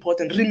utmost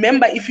importance.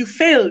 Remember, if you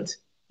failed,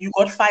 you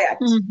got fired.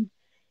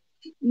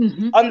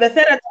 On the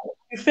third attempt,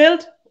 you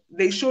failed,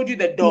 they showed you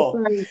the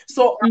door.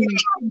 So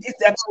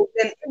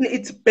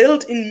it's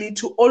built in me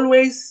to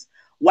always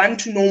want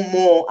to know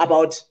more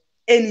about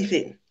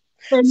anything.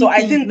 So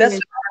I think that's why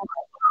I'm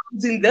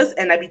using this,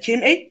 and I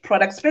became a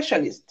product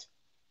specialist.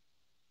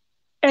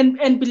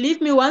 And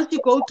believe me, once you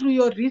go through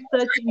your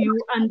research, you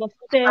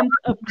understand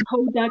a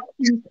product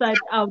inside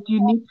out. You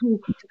need to,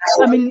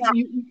 I mean,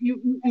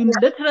 you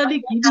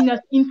literally giving us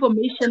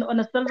information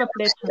on a silver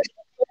platter.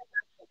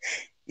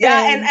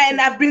 Yeah, and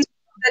I've been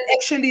that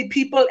actually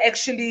people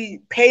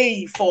actually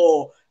pay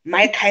for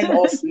my kind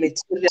of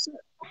material.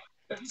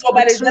 So,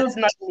 but that's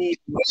not me.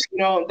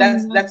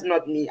 That's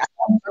not me.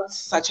 I'm not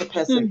such a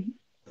person.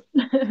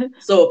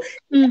 So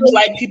that's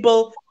why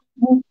people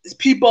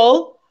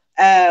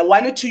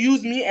wanted to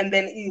use me, and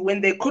then when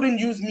they couldn't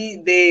use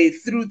me, they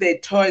threw their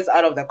toys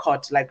out of the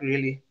cot. Like,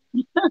 really.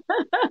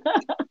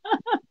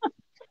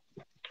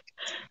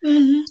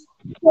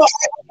 So I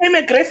became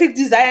a graphic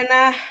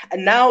designer,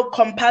 and now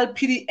compile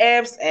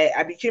PDFs.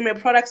 I became a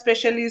product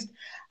specialist.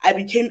 I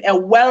became a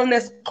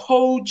wellness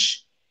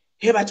coach.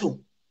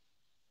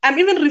 I'm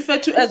even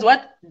referred to as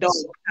what?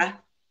 Doctor.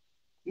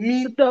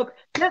 Me. Doc,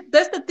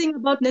 that's the thing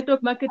about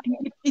network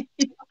marketing.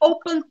 It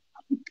opens.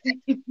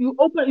 You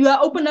are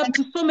open up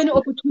to so many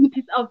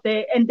opportunities out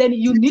there, and then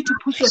you need to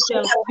push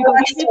yourself,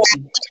 because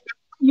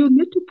you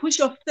need to push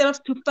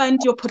yourself to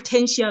find your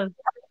potential.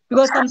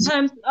 Because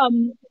sometimes,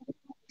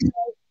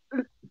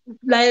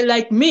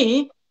 like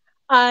me,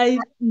 I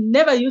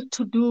never used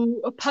to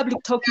do a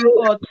public talking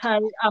or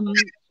try. I'm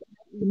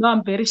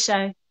very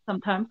shy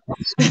sometimes,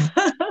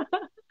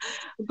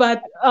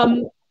 but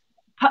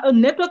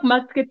network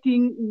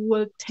marketing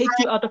will take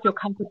you out of your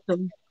comfort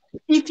zone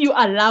if you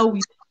allow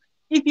it.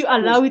 If you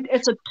allow it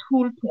as a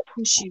tool to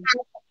push you.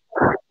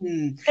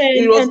 And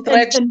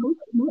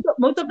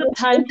most of the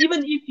time,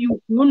 even if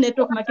you do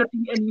network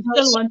marketing and you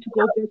still want to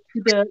go back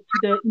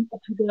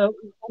to the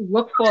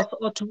workforce,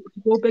 or to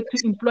go back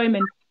to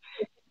employment,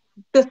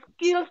 the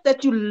skills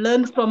that you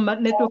learn from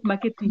network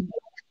marketing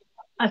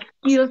are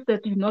skills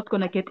that you're not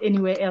gonna get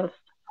anywhere else,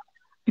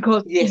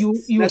 because you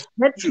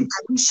had to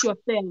push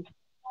yourself.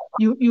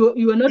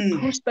 You are not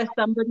pushed by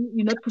somebody.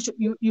 You're not pushed.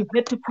 You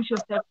had to push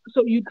yourself.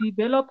 So you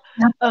develop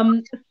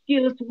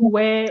skills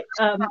where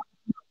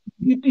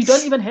you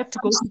don't even have to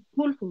go to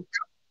school for.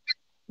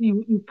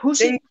 You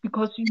push it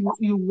because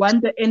you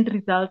want the end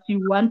result.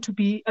 You want to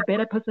be a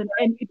better person,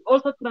 and it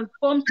also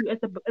transforms you as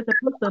a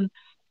person.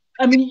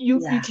 I mean,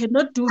 you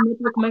cannot do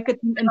network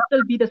marketing and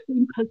still be the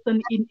same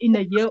person in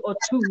a year or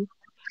two.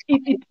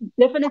 It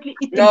definitely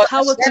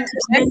empowers you.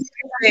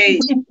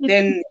 It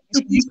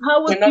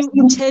empowers you.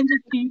 It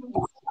changes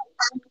you.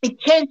 It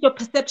changes your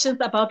perceptions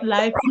about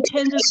life. It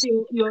changes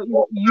you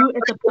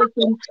as a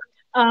person.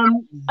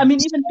 I mean,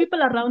 even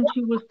people around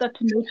you will start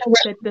to notice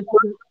that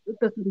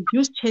there's a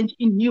huge change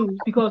in you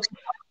because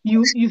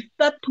you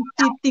start to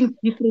see things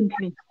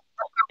differently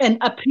and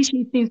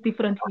appreciate things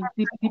differently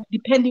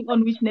depending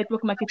on which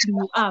network marketing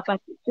you are.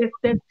 But there's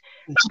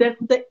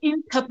the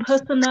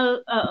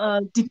interpersonal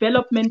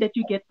development that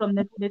you get from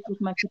network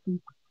marketing.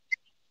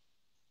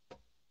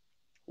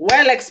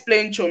 Well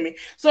explained, Chomi.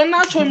 So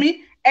now,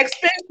 Chomi,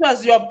 explain to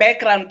us your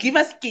background. Give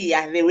us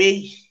Kia the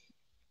way.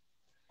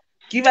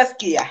 Give us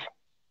Kia.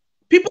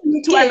 People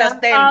need to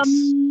understand.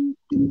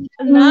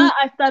 Now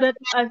I studied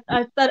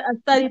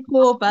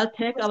for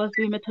Valtech. I was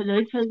doing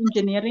metallurgical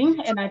engineering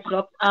and I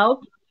dropped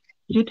out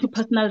due to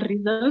personal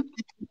reasons.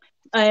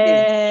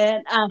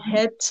 And I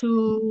had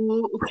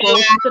to go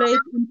straight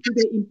into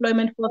the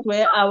employment force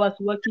where I was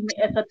working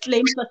as a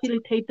claims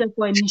facilitator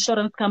for an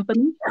insurance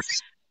company.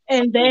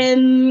 And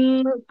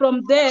then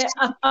from there,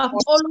 I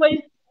was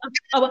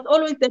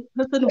always that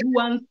person who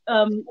wants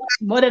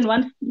more than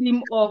one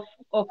stream of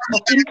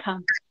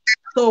income.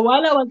 So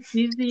while I was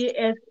busy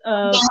as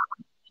a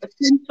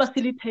claims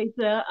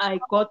facilitator, I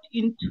got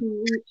a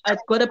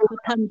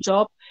part-time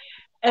job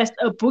as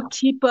a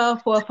bookkeeper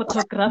for a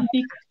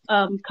photographic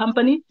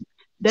company.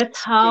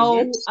 That's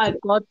how I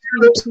got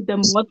into the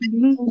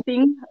modeling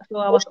thing. So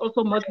I was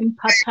also modeling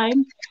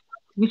part-time,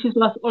 which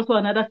was also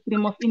another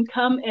stream of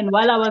income. And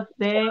while I was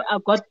there, I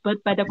got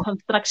bit by the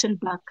construction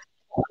bug.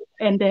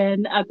 And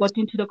then I got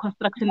into the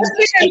construction.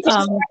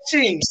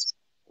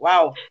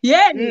 Wow.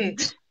 Yeah.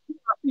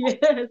 Yes.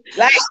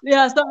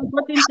 Yeah. So I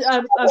got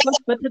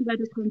bitten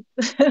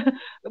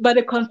by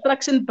the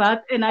construction bug,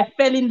 and I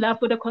fell in love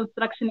with the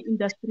construction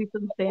industry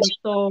since then.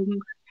 So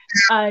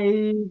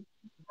I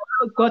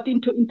got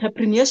into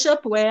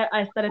entrepreneurship where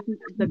I started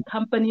the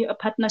company, a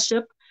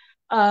partnership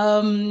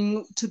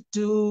to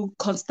do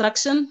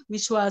construction,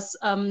 which was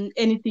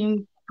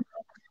anything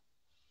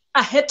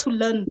I had to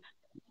learn.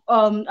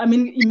 I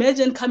mean,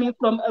 imagine coming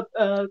from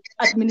a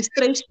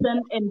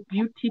administration and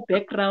beauty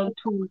background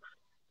to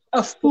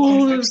a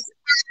full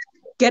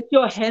get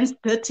your hands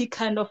dirty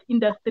kind of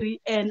industry,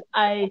 and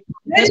I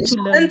had to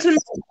learn.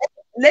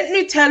 Let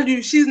me tell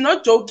you, she's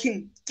not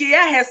joking.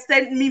 Kia has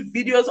sent me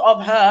videos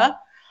of her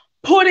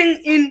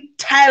putting in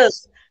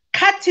tiles,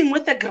 cutting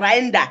with a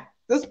grinder.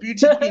 This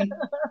beauty queen.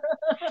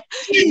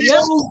 She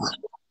knows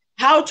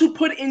how to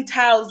put in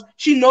tiles.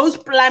 She knows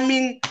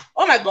plumbing.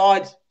 Oh my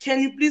God. Can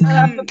you please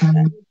come?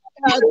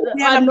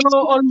 I know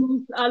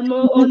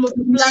almost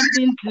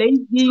plumbing,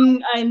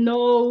 glazing. I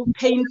know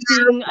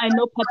painting. I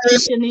know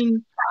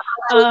partitioning.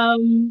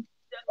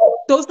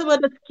 Those were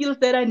the skills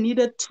that I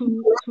needed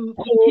to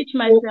teach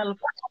myself.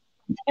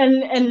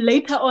 And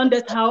later on,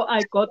 that's how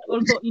I got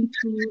also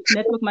into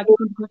network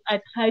marketing because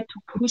I tried to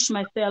push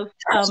myself.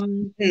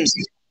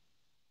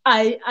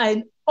 I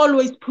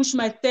always push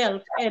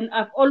myself, and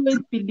I've always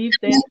believed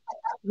that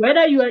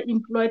whether you are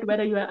employed,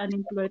 whether you are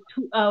unemployed,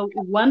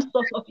 one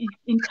source of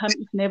income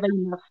is never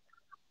enough.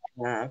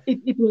 Yeah.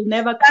 It will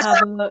never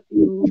cover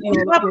your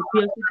bills.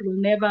 It will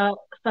never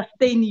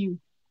sustain you.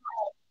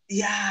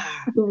 Yeah,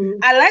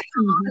 I like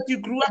that you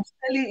grew up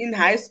selling in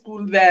high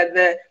school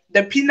the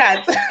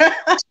peanuts.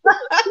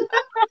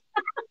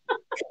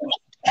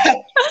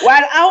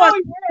 While I was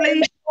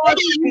playing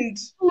sports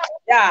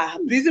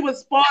and busy with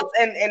sports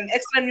and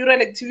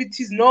extramural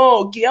activities,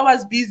 no, Kia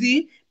was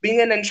busy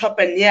being an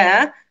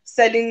entrepreneur,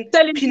 selling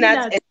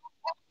peanuts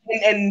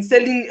and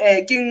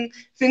selling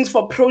things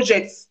for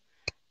projects.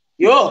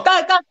 Yo.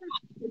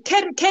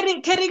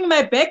 Carrying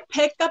my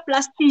backpack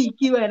plastic.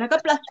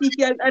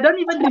 I don't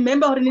even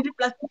remember how to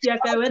plastic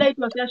whether it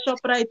was a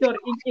ShopRite or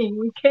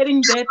in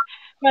carrying that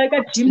like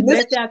a gym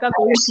going to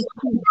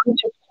school.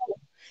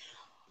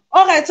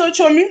 All right, so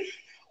Chomi,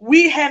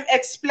 we have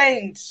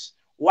explained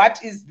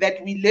what is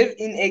that we live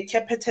in a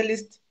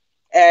capitalist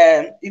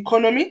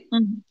economy,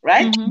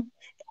 right?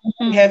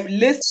 We have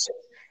listed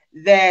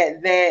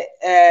the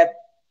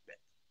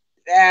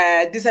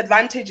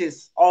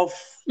disadvantages of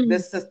the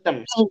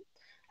system.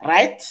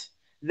 Right?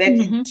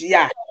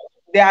 That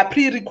there are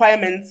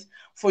pre-requirements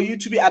for you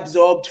to be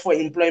absorbed for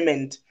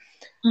employment.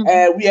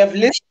 We have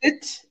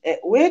listed.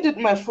 Where did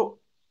my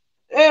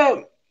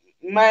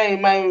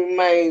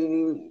my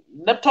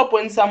laptop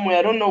went somewhere?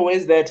 I don't know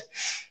where's that.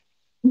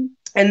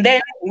 And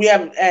then we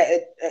have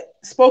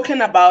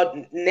spoken about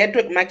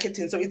network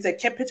marketing. So it's a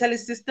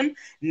capitalist system,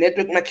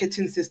 network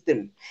marketing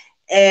system,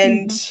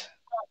 and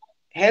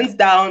hands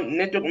down,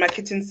 network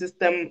marketing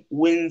system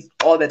wins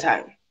all the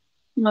time.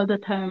 All the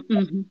time.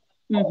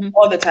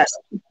 All the time.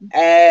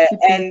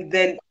 And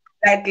then,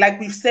 like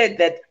we've said,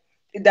 that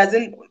it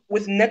doesn't,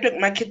 with network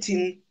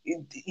marketing,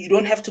 you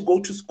don't have to go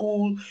to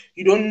school.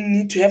 You don't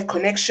need to have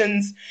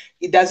connections.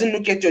 It doesn't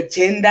look at your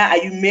gender. Are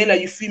you male? Are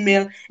you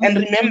female? And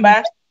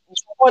remember,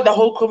 before the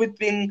whole COVID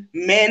thing,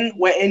 men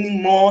were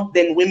earning more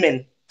than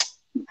women.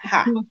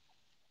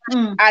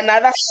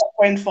 Another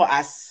point for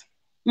us.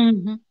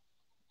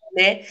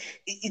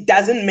 It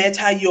doesn't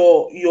matter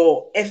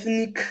your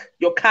ethnic,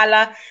 your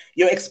color,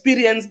 your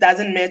experience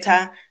doesn't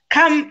matter.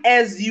 Come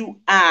as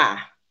you are.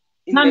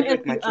 Come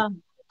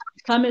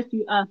as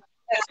you are.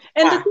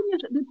 And the thing is,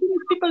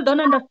 people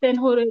don't understand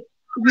how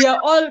we are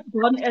all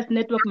born as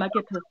network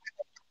marketers.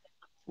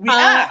 We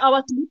are. I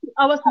was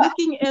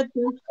looking at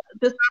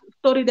this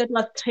story that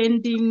was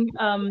trending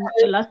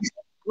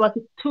was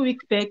it 2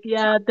 weeks back?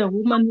 Yeah, the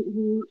woman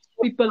who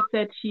people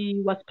said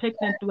she was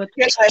pregnant with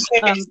Yes, I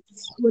um think.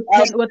 with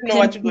I 10 with don't know 10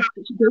 what to go.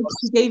 kids.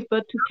 She gave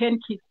birth to 10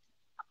 kids.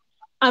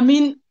 I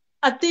mean,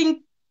 I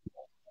think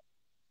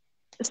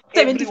 75%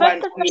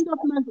 Everyone.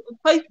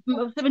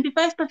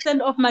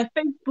 of my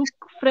Facebook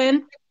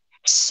friends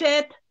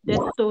shared that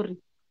story.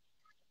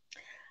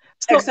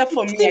 So Except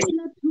for me.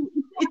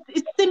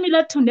 it's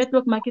similar to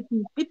network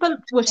marketing. People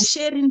were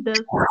sharing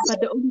this,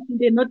 but the only thing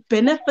they're not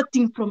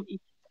benefiting from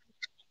it.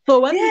 So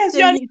what Yes,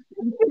 we're saying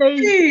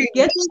is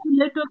get into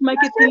network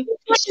marketing,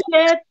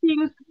 share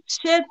things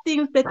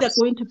that are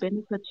going to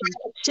benefit you,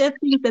 share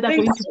things that are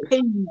going to pay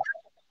you.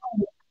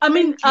 I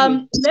mean,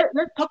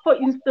 let's talk, for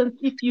instance,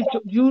 if you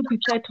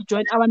decide to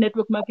join our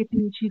network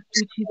marketing, which is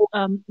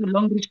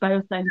Long Reach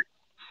Bioscience,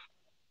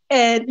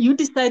 and you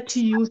decide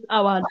to use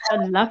our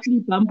lovely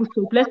bamboo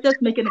soap. Let's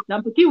just make an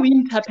example.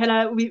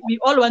 We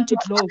all want to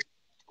glow.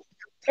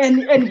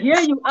 And here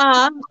you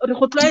are,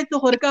 winter,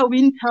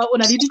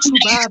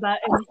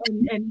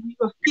 and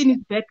your skin is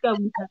bad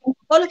winter.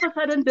 All of a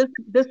sudden, this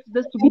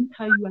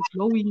winter you are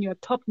glowing, you're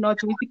top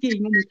notch.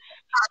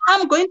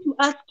 I'm going to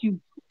ask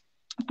you,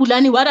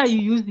 Pulane, what are you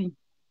using?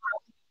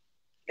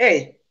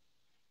 Hey.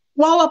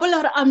 Wow,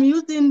 I'm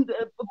using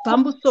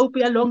bamboo soap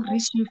here, Long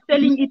Reach. You're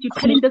selling it, you're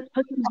telling this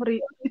person,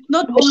 it's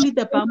not only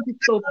the bamboo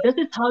soap. This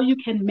is how you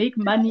can make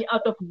money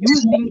out of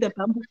using the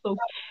bamboo soap,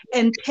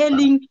 and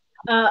telling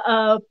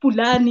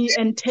Pulane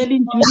and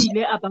telling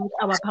Julie about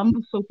our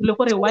bamboo soap.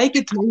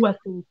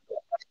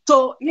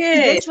 So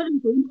eventually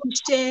you're going to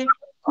share,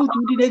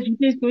 Julie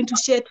is going to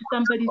share to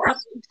somebody.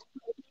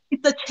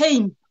 It's a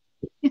chain.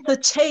 It's a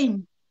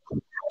chain.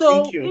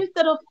 So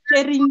instead of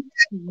sharing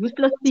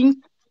useless things,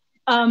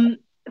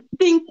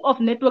 think of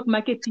network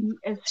marketing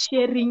as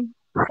sharing.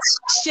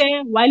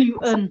 Share while you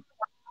earn.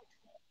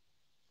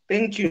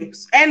 Thank you.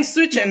 And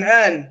switch and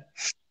earn.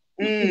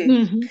 So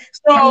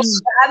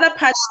the other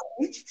part,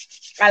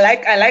 I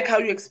like how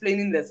you're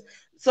explaining this.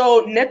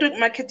 So network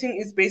marketing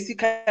is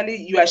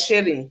basically you are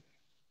sharing.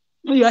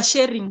 You are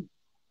sharing.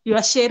 You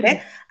are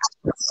sharing.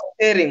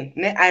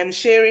 I'm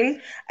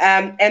sharing.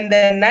 And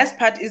the nice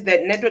part is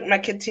that network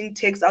marketing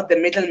takes out the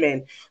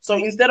middleman. So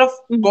instead of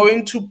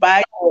going to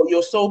buy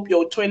your soap,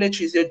 your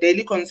toiletries, your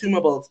daily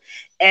consumables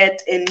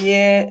at a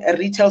near a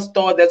retail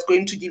store that's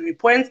going to give you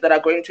points that are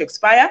going to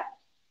expire,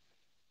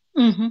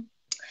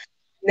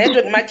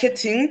 network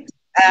marketing,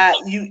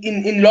 you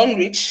in Long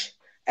Reach,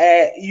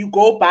 you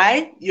go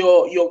buy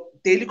your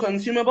daily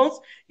consumables,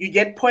 you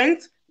get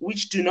points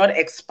which do not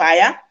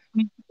expire,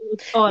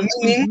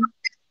 meaning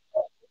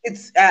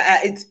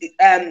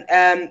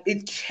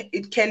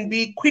it can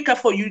be quicker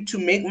for you to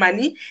make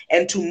money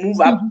and to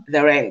move up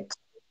the ranks.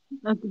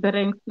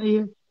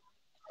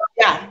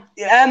 Yeah.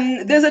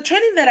 There's a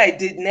training that I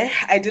did,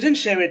 I didn't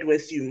share it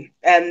with you,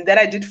 that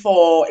I did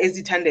for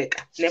Ezitandek,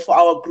 for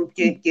our group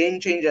Game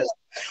Changers,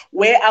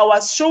 where I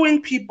was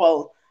showing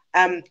people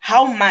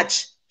how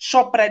much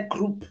ShopRite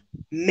Group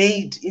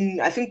made in,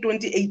 I think,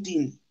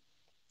 2018,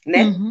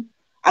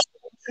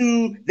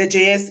 to the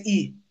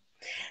JSE.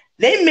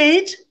 They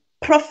made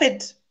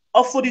profit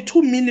of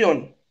 42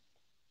 million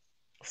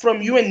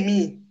from you and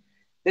me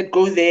that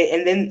go there,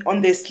 and then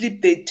on their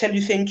slip they tell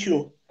you thank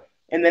you,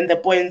 and then the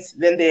points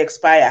then they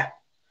expire,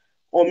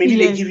 or maybe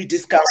they give you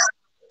discounts.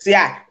 So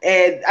yeah,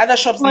 other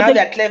shops now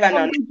they're clever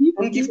now.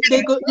 They give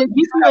you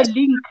a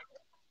link.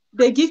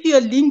 They give you a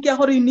link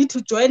or you need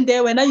to join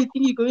there. When you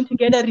think you're going to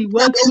get a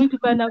reward, only to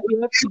find out you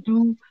have to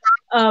do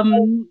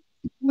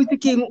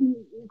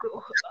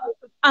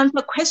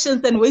answer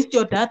questions and waste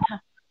your data.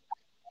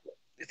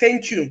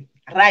 Thank you.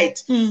 Right.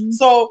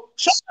 So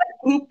ShopRite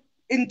Group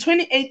in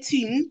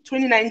 2018,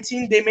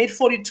 2019, they made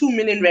 42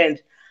 million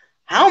rand.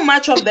 How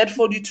much of that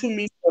 42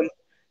 million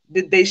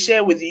did they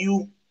share with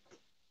you?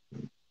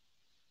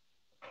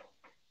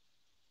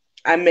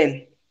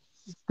 Amen.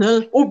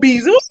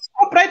 Busy,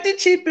 pretty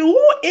cheap,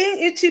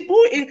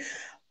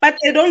 but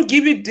they don't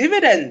give you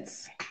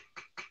dividends.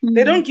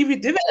 They don't give you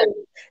dividends.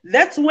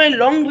 That's where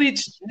Long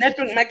Reach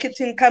network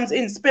marketing comes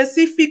in,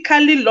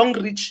 specifically Long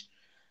Reach.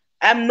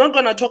 I'm not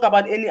going to talk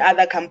about any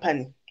other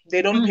company.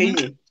 They don't pay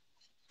me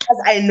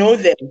because I know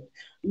them.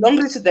 Long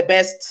Reach is the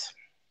best,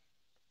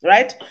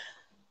 right?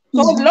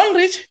 So Long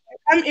Reach, you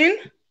come in,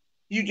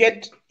 you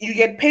get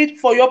paid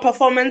for your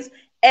performance,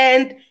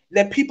 and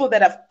the people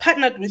that have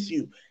partnered with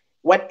you,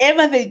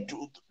 whatever they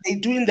do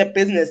in the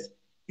business,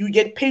 you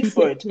get paid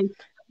for it.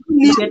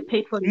 You get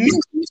paid for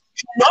it.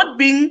 Not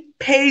being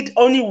paid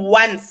only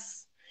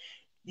once,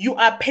 you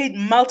are paid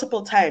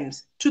multiple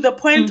times, to the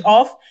point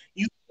of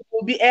you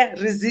will be a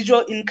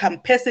residual income,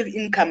 passive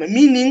income,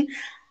 meaning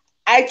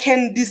I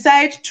can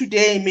decide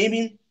today,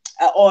 maybe,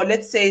 or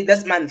let's say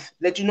this month,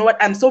 that you know what,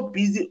 I'm so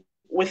busy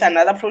with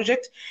another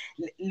project.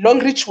 Long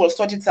Reach will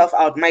sort itself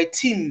out, my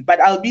team, but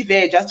I'll be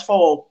there just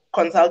for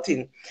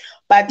consulting.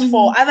 But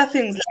for other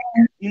things, like,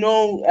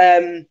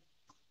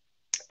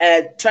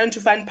 trying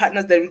to find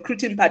partners, the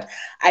recruiting part,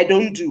 I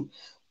don't do.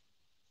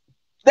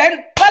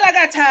 Then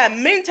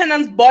Palagata,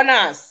 maintenance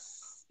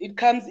bonus, it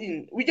comes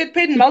in. We get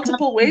paid in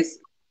multiple ways.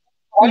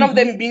 One of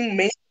them being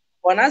maintenance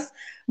bonus,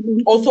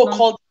 also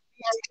called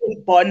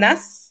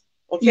bonus.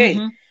 Okay.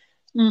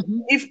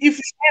 If you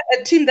have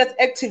a team that's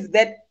active,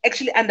 that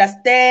actually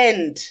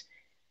understand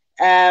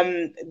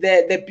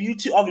the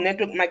beauty of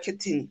network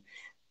marketing,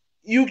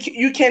 you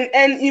can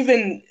earn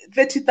even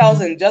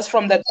 30,000 just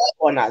from that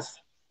bonus.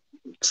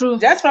 True.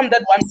 Just from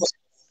that one bonus.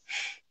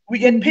 We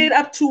get paid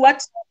up to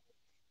what?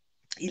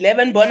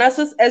 11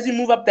 bonuses. As you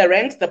move up the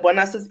ranks, the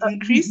bonuses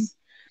increase.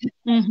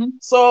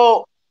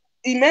 So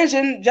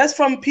imagine just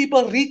from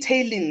people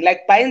retailing,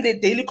 like buying their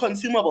daily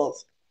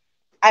consumables.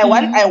 I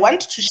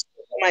want to share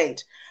your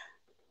mind.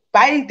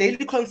 Buying daily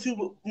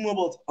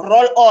consumables,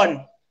 roll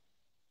on.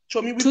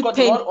 Show me, we've got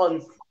roll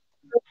on.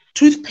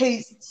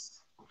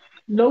 Toothpaste.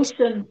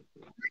 Lotion.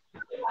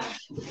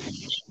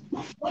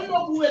 Don't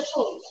know who it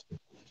told.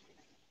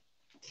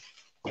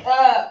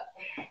 Where's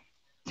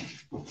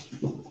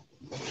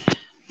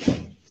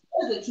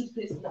the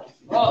toothpaste now?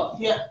 Oh,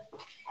 yeah.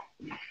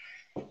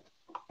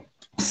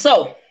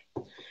 So,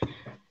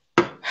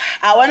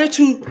 I wanted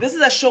to, this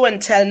is a show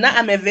and tell. Now,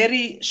 I'm a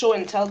very show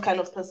and tell kind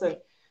of person.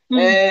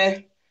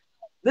 This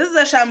is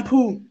a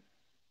shampoo.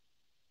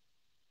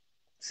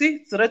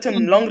 See, it's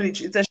written long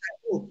reach. It's a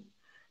shampoo.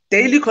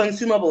 Daily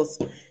consumables.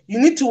 You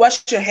need to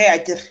wash your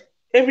hair.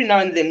 Every now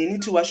and then, you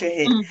need to wash your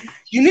hair.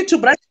 You need to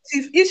brush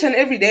your teeth each and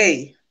every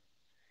day.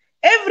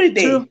 Every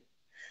day. True.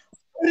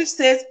 It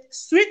says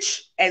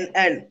switch and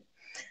earn.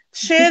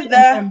 Share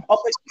the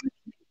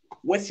opportunity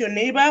with your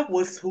neighbor,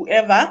 with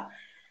whoever.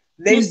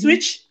 They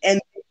switch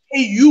and they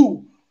pay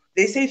you.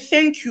 They say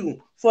thank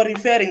you for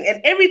referring.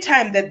 And every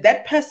time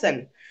that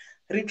person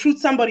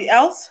recruits somebody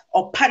else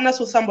or partners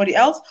with somebody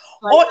else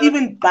or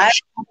even buy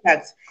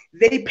products,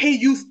 they pay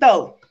you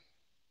still.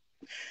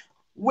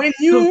 When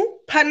you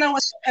partner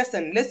with a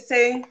person, let's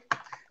say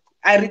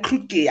I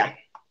recruit Kia.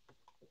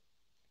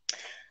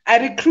 I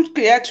recruit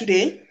Kia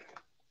today.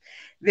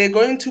 They're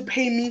going to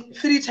pay me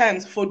 3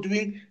 times for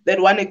doing that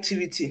one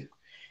activity.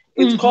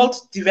 It's called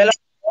development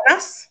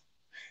bonus,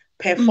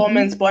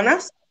 performance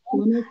bonus,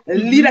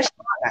 leadership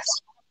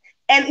bonus.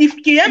 And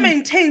if Kia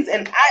maintains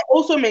and I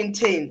also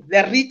maintain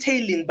the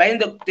retailing, buying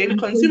the daily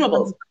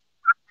consumables,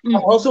 I'm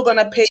also going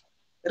to pay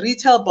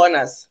retail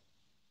bonus.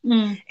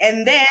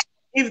 And then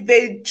if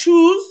they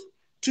choose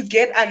to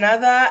get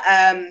another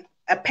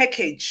a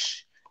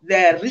package,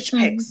 the rich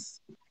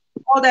packs,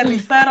 or the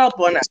referral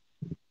bonus,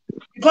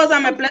 because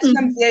I'm a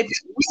platinum VIP,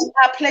 we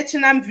are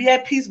platinum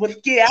VIPs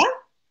with Kia,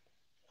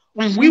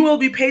 we will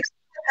be paid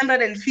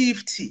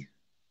 150.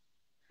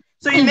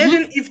 So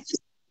imagine if 2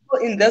 people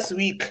in this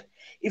week,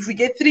 if we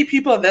get 3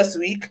 people this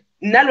week,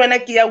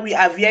 Nalwana Kia, we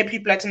are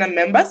VIP platinum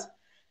members.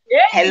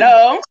 Yeah.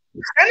 Hello.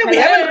 We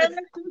haven't.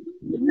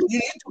 You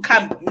need to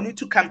come. You need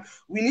to come.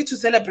 We need to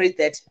celebrate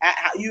that.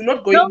 You're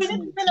not going. No, we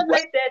need to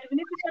celebrate that. We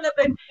need to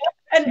celebrate.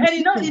 And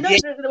you know,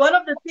 one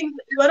of the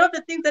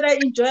things that I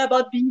enjoy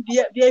about being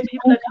VIP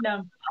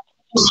platinum.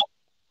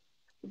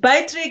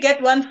 Buy 3,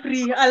 get 1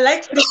 free. I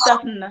like free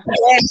stuff now.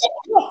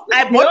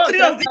 I bought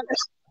 3 of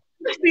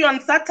these on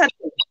Saturday.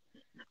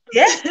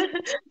 Yeah.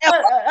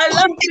 I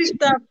love free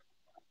stuff.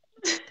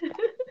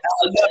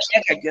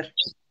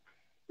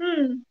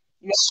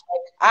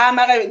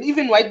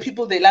 Even white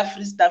people, they love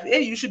free stuff.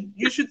 Hey, you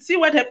should see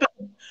what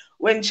happens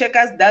when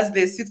Checkers does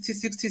their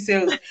 60-60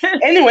 sales.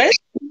 Anyway,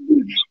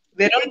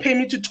 they don't pay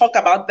me to talk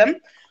about them.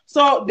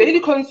 So daily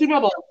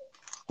consumable.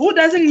 Who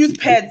doesn't use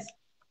pads?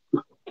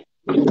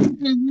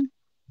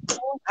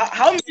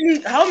 How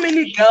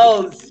many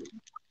girls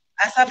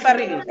are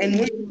suffering and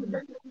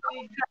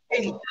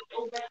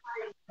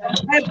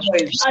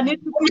I need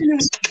to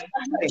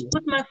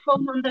put my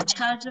phone on the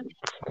charger.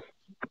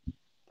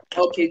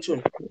 Okay,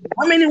 too.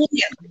 How many women?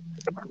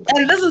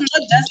 And this is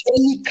not just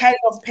any kind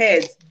of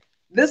pads.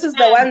 This is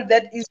the one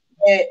that is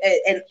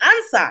an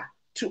answer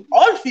to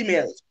all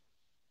females.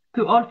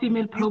 To all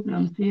female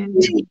problems, yeah.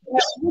 You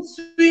have mood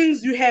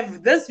swings, you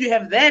have this, you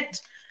have that,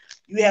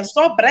 you have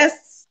sore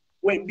breasts.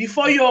 Wait,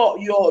 before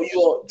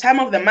your time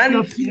of the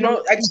month, you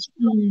know,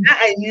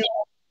 I knew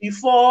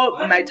before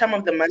my time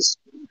of the month,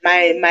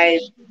 my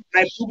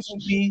boobs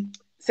would be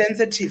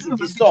sensitive, would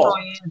be sore.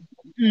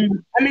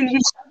 I mean,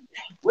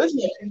 where's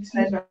my panty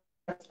liner?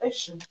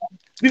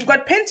 We've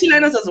got panty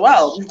liners as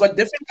well. We've got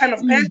different kind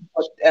of pants.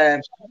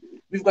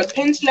 We've got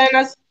panty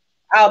liners.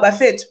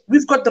 Buffet.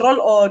 We've got the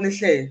roll on.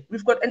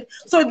 We've got, and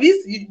so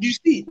these you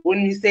see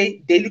when we say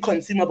daily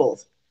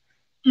consumables,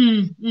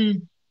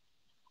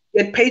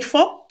 get paid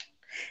for,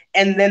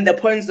 and then the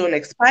points don't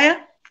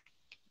expire.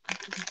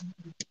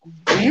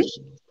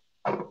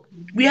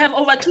 We have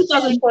over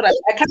 2,000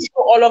 products. I can't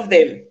show all of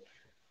them.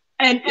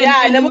 And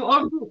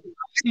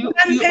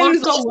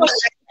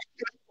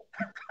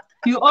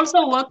you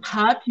also work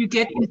hard. You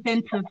get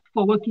incentives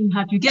for working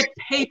hard. You get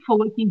paid for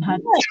working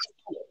hard.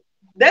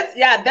 That's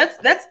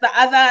the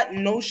other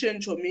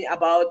notion to me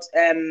about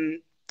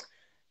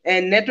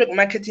network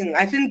marketing.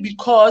 I think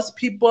because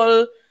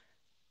people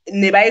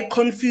nebai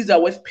confuse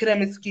with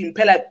pyramid scheme.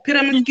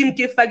 Pyramid scheme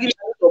ke faki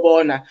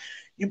bona.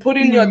 You put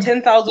in your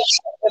 10,000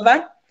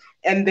 whatever,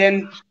 and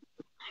then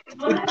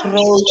it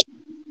grows.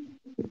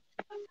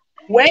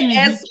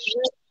 Whereas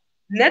with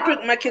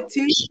network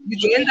marketing, you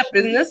join the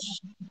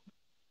business,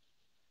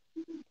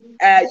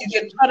 you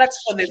get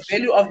products for the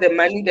value of the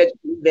money that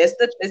you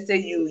invested. Let's say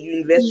you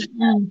invested,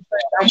 for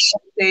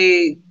example,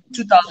 say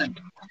 2,000.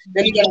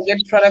 Then you're gonna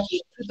get products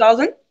with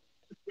 2,000,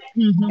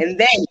 and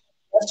then you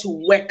have to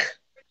work.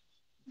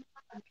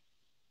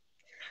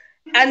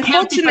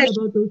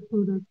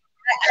 Unfortunately,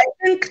 I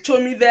think,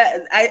 Tommy,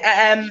 that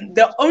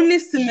the only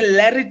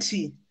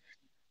similarity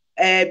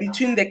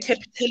between the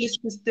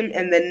capitalist system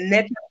and the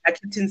network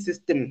marketing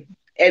system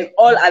and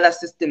all other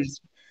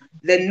systems,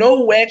 the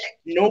no work,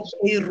 no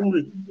pay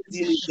rule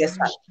is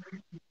universal.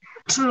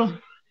 True.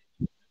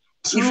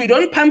 If you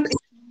don't pump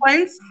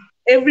points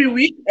every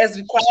week as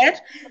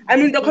required, I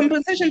mean, the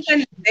compensation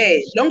plan is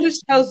there. Longlish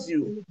tells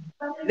you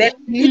that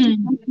you need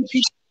to pump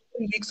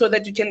every week so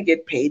that you can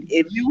get paid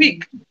every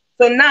week.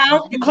 So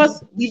now,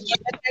 because we've got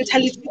that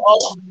mentality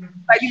of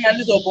fighting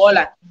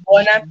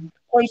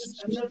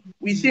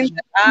we think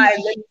that,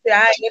 and then we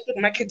say, network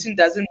marketing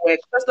doesn't work.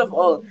 First of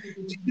all,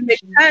 you make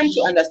time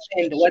to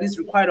understand what is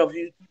required of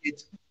you to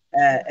get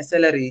a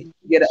salary.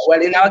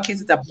 Well, in our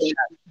case, it's a bonus.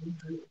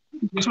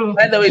 True.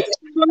 By the way,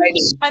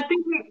 I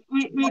think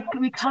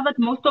we covered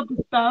most of the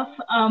stuff.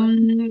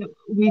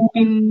 We've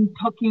been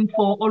talking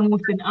for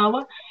almost an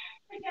hour.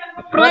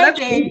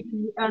 Friday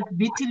is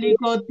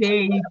Vitiligo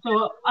Day,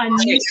 so I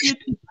need you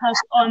to pass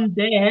on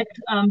that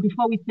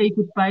before we say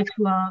goodbye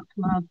to our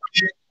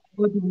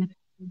audience.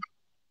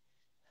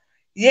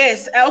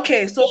 Yes,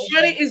 okay, so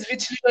Friday is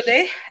Vitiligo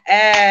Day.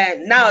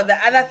 Now, the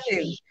other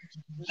thing,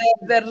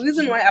 the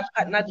reason why I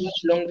partnered with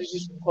Longlish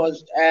is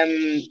because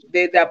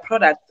their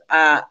products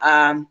are,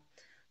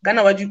 kind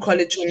of what you call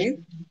it, Tony?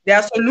 They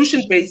are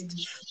solution-based.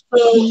 So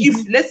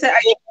if, let's say, I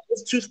have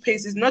this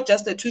toothpaste, it's not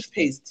just a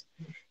toothpaste.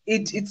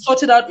 It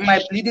sorted out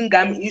my bleeding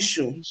gum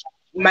issue.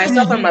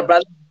 Myself and my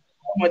brother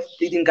with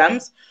bleeding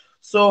gums.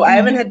 So I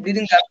haven't had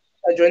bleeding gums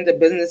since I joined the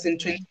business in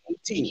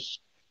 2018.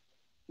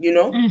 You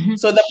know?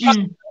 So the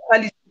product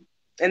quality,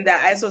 and they're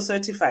ISO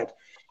certified.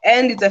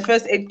 And it's a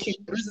first aid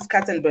kit, bruises,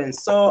 cuts, and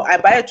burns. So I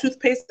buy a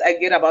toothpaste, I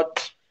get about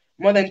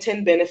more than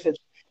 10 benefits.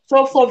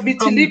 So for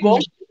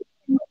vitiligo,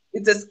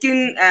 it's a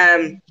skin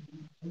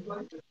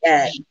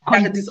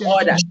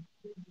disorder.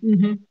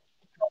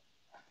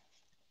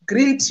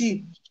 Green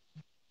tea.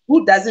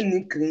 Who doesn't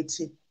need green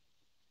tea?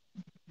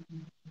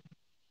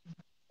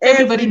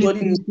 Everybody needs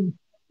green tea.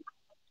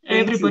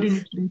 Everybody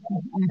needs green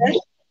tea.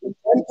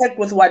 Packed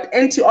with what?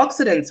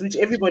 Antioxidants, which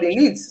everybody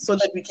needs, so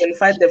that we can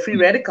fight the free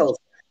radicals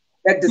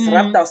that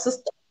disrupt our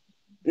system.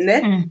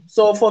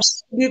 So for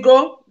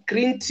vitiligo,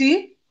 green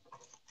tea.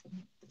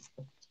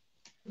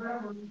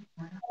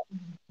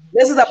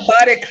 This is a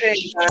body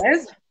cream,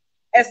 guys.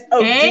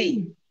 SOD.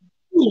 Hey.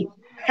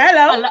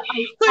 Hello.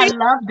 I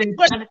love this.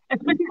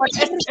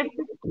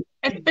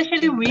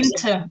 Especially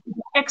winter.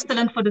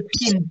 Excellent for the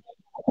skin.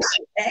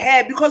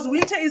 Because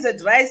winter is a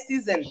dry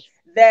season.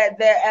 The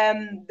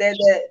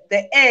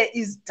air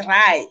is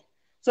dry.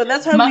 So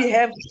that's why we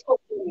have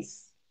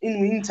problems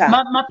in winter.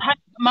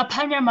 My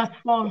panya must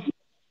fall.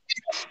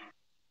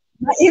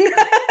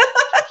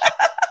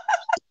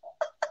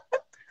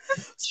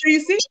 So you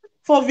see,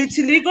 for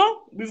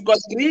vitiligo, we've got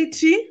green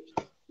tea,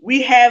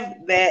 we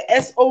have the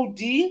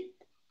SOD,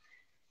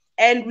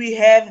 and we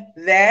have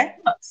the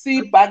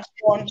sea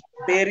buckthorn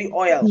berry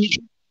oil.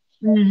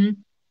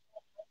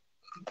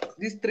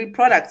 These three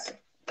products.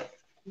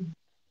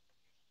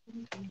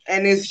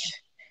 And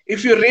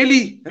if you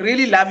really,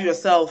 really love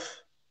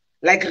yourself,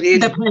 like really.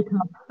 The pie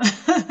cup.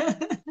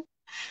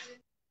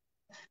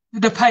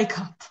 The pie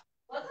cup.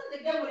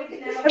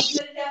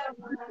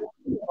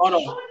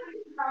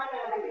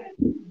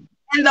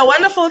 And the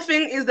wonderful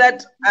thing is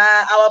that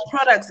our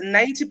products,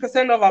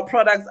 90% of our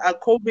products are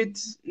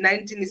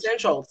COVID-19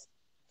 essentials.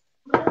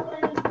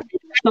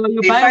 So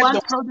you buy one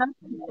product,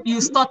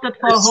 you started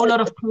for a whole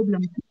lot of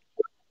problems.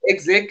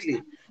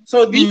 Exactly.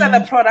 So these are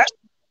the products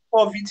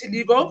for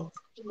vitiligo,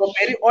 your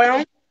berry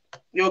oil,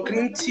 your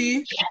green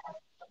tea,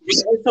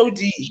 your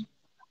SOD,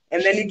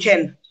 and then you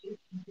can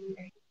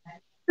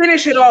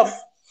finish it off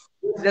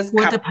with this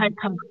with cup. the pie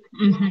cup.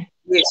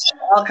 Yes,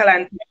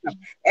 alkaline cup.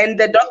 And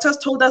the doctors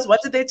told us,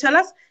 what did they tell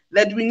us?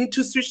 That we need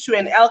to switch to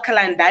an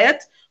alkaline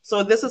diet.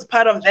 So this is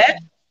part of that.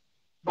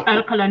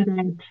 Alkaline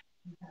diet.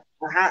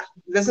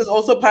 This is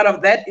also part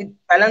of that. It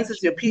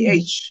balances your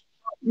pH.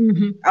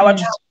 Our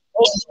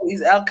also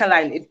is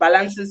alkaline. It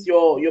balances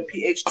your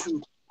pH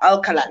to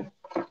alkaline.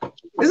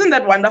 Isn't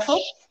that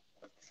wonderful?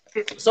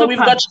 So we've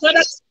got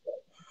products.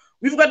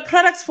 We've got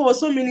products for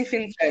so many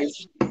things,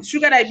 guys.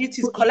 Sugar,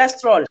 diabetes,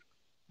 cholesterol,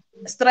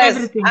 stress,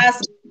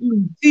 asthma,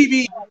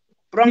 TB,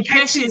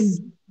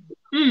 bronchitis.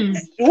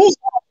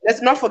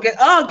 Let's not forget.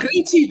 Oh,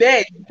 green tea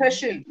there.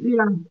 Depression.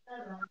 Yeah.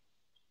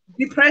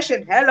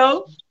 Depression.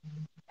 Hello.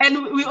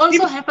 And we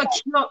also have a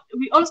cure.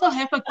 We also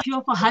have a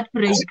cure for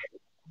heartbreak.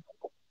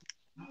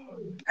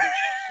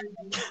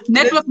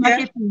 Network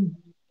marketing.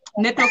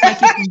 network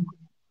marketing.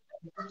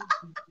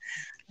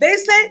 They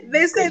say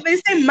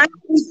money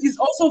is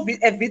also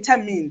a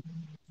vitamin.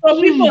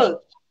 So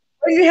people,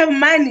 when you have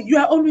money, you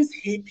are always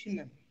happy,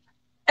 man.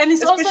 And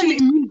it's also an Especially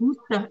immune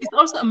booster. It's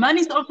also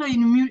money is also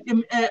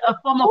a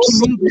form of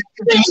immune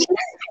booster.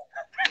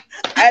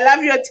 I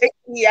love your take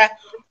here.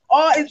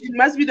 Or it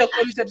must be the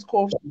Cordyceps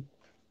coffee.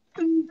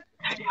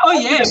 Oh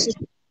yes.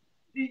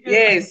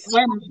 Yes.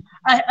 Well,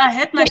 I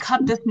had my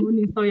cup this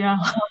morning, so yeah.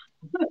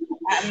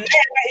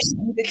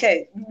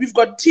 Okay. We've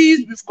got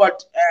teas, we've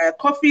got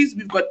coffees,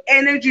 we've got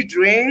energy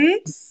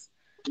drinks,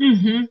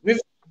 we've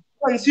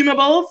got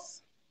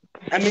consumables.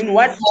 I mean,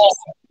 what more?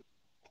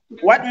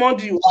 What more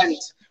do you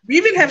want? We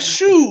even have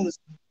shoes,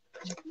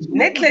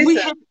 necklaces. We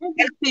have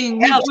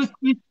everything. Yeah,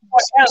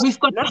 we've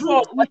got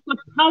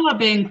power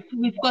banks.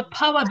 We've got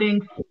power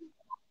banks.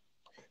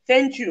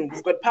 Thank you.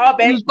 We've got power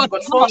banks. We've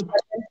got phones.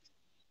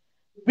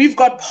 We've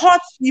got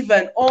pots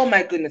even. Oh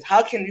my goodness.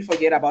 How can we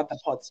forget about the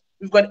pots?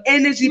 We've got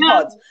energy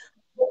pots.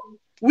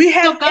 We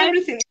have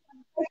everything.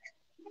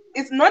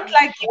 It's not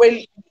like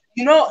when,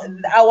 you know,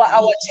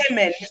 our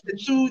chairman, Mr.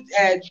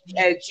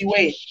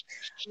 Jiwe,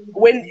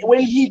 when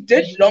he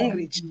did long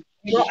reach,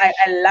 you know, I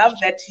love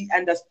that he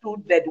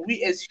understood that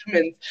we as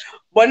humans,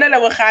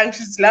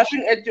 she's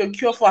laughing at your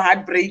cure for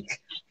heartbreak.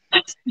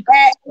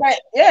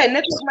 Yeah,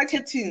 network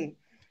marketing.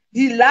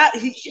 He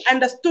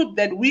understood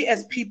that we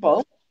as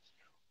people,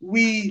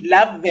 we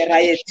love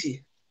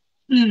variety.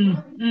 We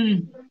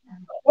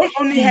don't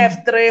only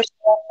have 3,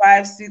 4,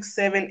 5, 6,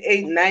 7,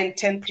 8, 9,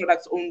 10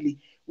 products only.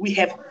 We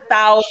have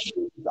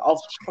thousands of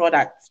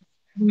products.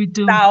 We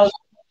do.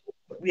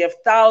 We have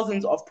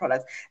thousands of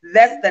products.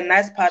 That's the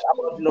nice part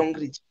about long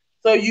reach.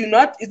 So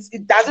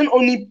it doesn't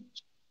only,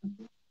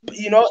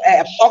 you know,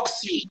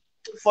 box you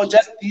for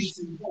just these.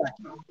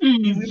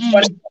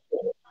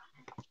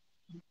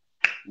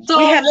 So,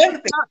 we have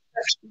everything.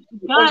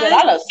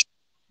 Guys,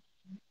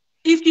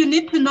 if you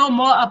need to know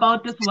more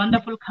about this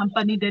wonderful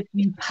company that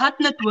we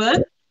partnered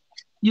with,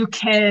 you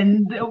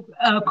can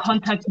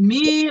contact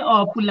me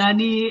or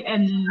Pulane,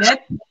 and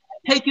let's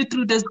take you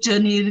through this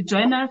journey.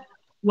 Join us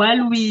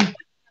while we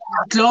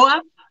glow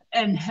up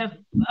and have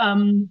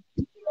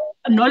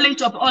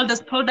knowledge of all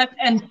this product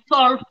and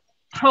solve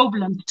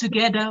problems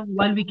together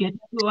while we're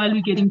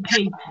getting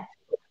paid.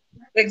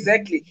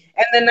 Exactly.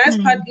 And the nice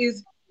part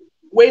is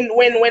when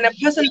a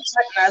person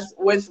partners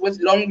with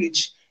long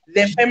reach,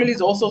 their family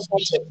is also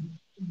sorted.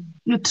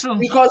 True.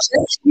 Because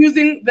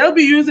they'll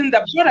be using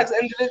the products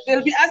and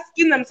they'll be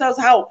asking themselves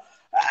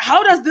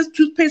how does this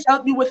toothpaste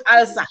help me with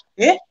ulcer?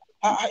 You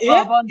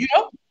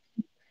know,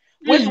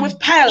 with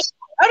piles.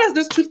 How does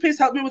this toothpaste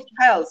help me with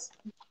piles?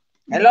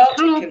 Hello,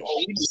 you can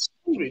only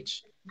be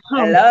rich.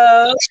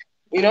 Hello,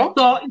 you know.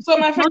 So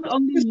my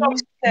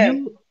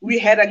friend, we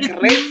had a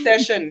great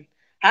session.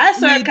 Hi,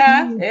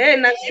 Circa. Hey,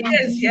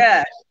 Namibia is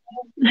here.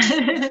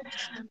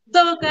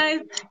 So, guys,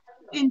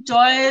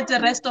 enjoy the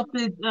rest of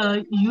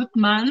the Youth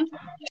Month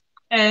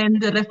and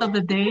the rest of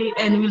the day,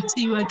 and we'll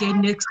see you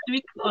again next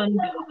week on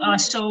our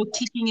show,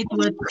 Kicking It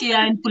with Kia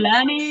and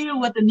Pulane,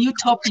 with a new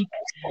topic.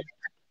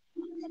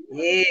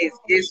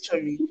 Yes,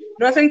 Chomi.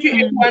 No, thank you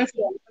everyone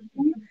for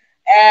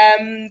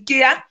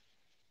Kia.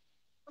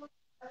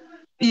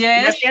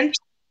 Yes.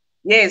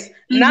 Yes.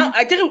 Now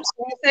I think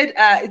we said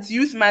it's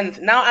Youth Month.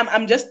 Now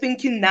I'm just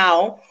thinking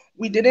now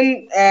we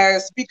didn't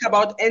speak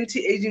about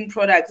anti-aging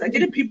products. I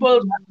think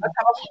people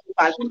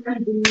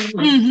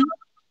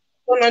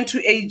going on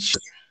to age.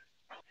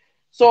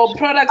 So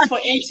products for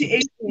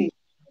anti-aging.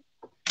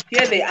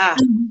 Here they are.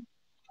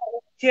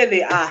 Here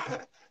they are.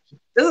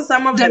 This is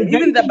some of them.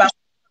 Even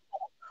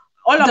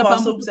all of our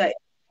soaps are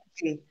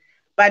aging.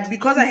 But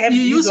because I have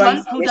these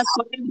ones,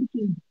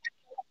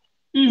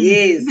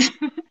 yes.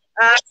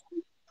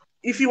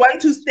 If you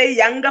want to stay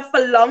younger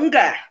for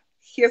longer,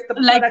 here's the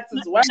products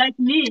as well. Like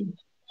me.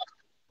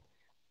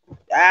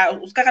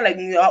 Like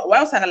me. Why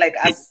else are like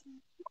us?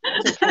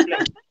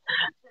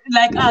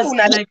 Like us.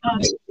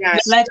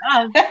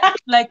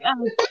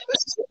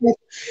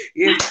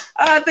 Yes.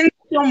 Thank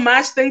you so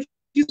much. Thank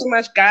you so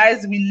much,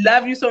 guys. We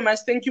love you so much.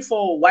 Thank you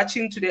for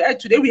watching today.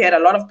 Today we had a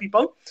lot of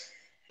people.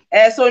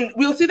 So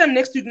we'll see them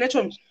next week,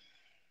 Necho.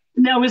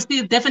 No, we'll see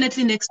you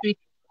definitely next week.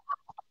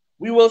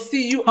 We will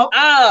see you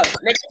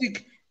next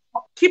week.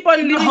 Keep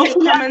on leaving your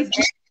comments.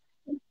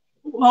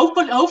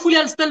 Hopefully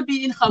I'll still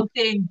be in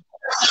Gauteng.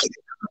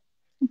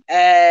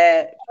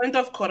 Point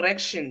of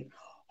correction.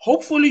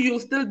 Hopefully you'll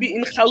still be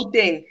in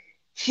Gauteng,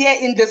 here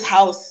in this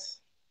house.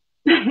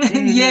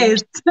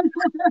 Yes.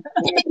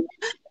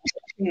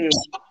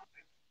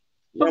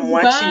 I'm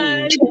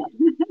watching.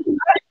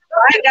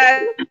 Bye,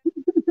 guys.